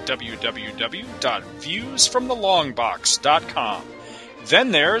found at www.viewsfromthelongbox.com.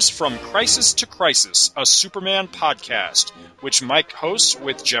 Then there's From Crisis to Crisis, a Superman podcast, which Mike hosts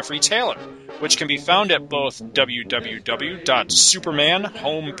with Jeffrey Taylor, which can be found at both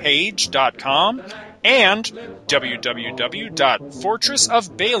www.supermanhomepage.com and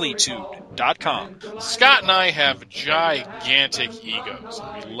www.fortressofbaileytude.com. Scott and I have gigantic egos,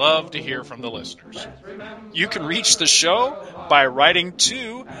 and we love to hear from the listeners. You can reach the show by writing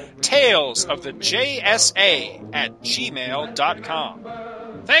to talesofthejsa@gmail.com.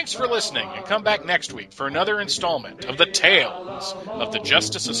 Thanks for listening, and come back next week for another installment of the Tales of the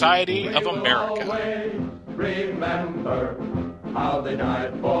Justice Society of America. Remember how they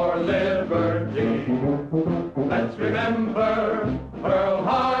died for liberty. Let's remember Pearl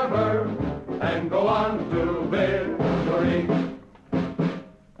Harbor and go on to victory.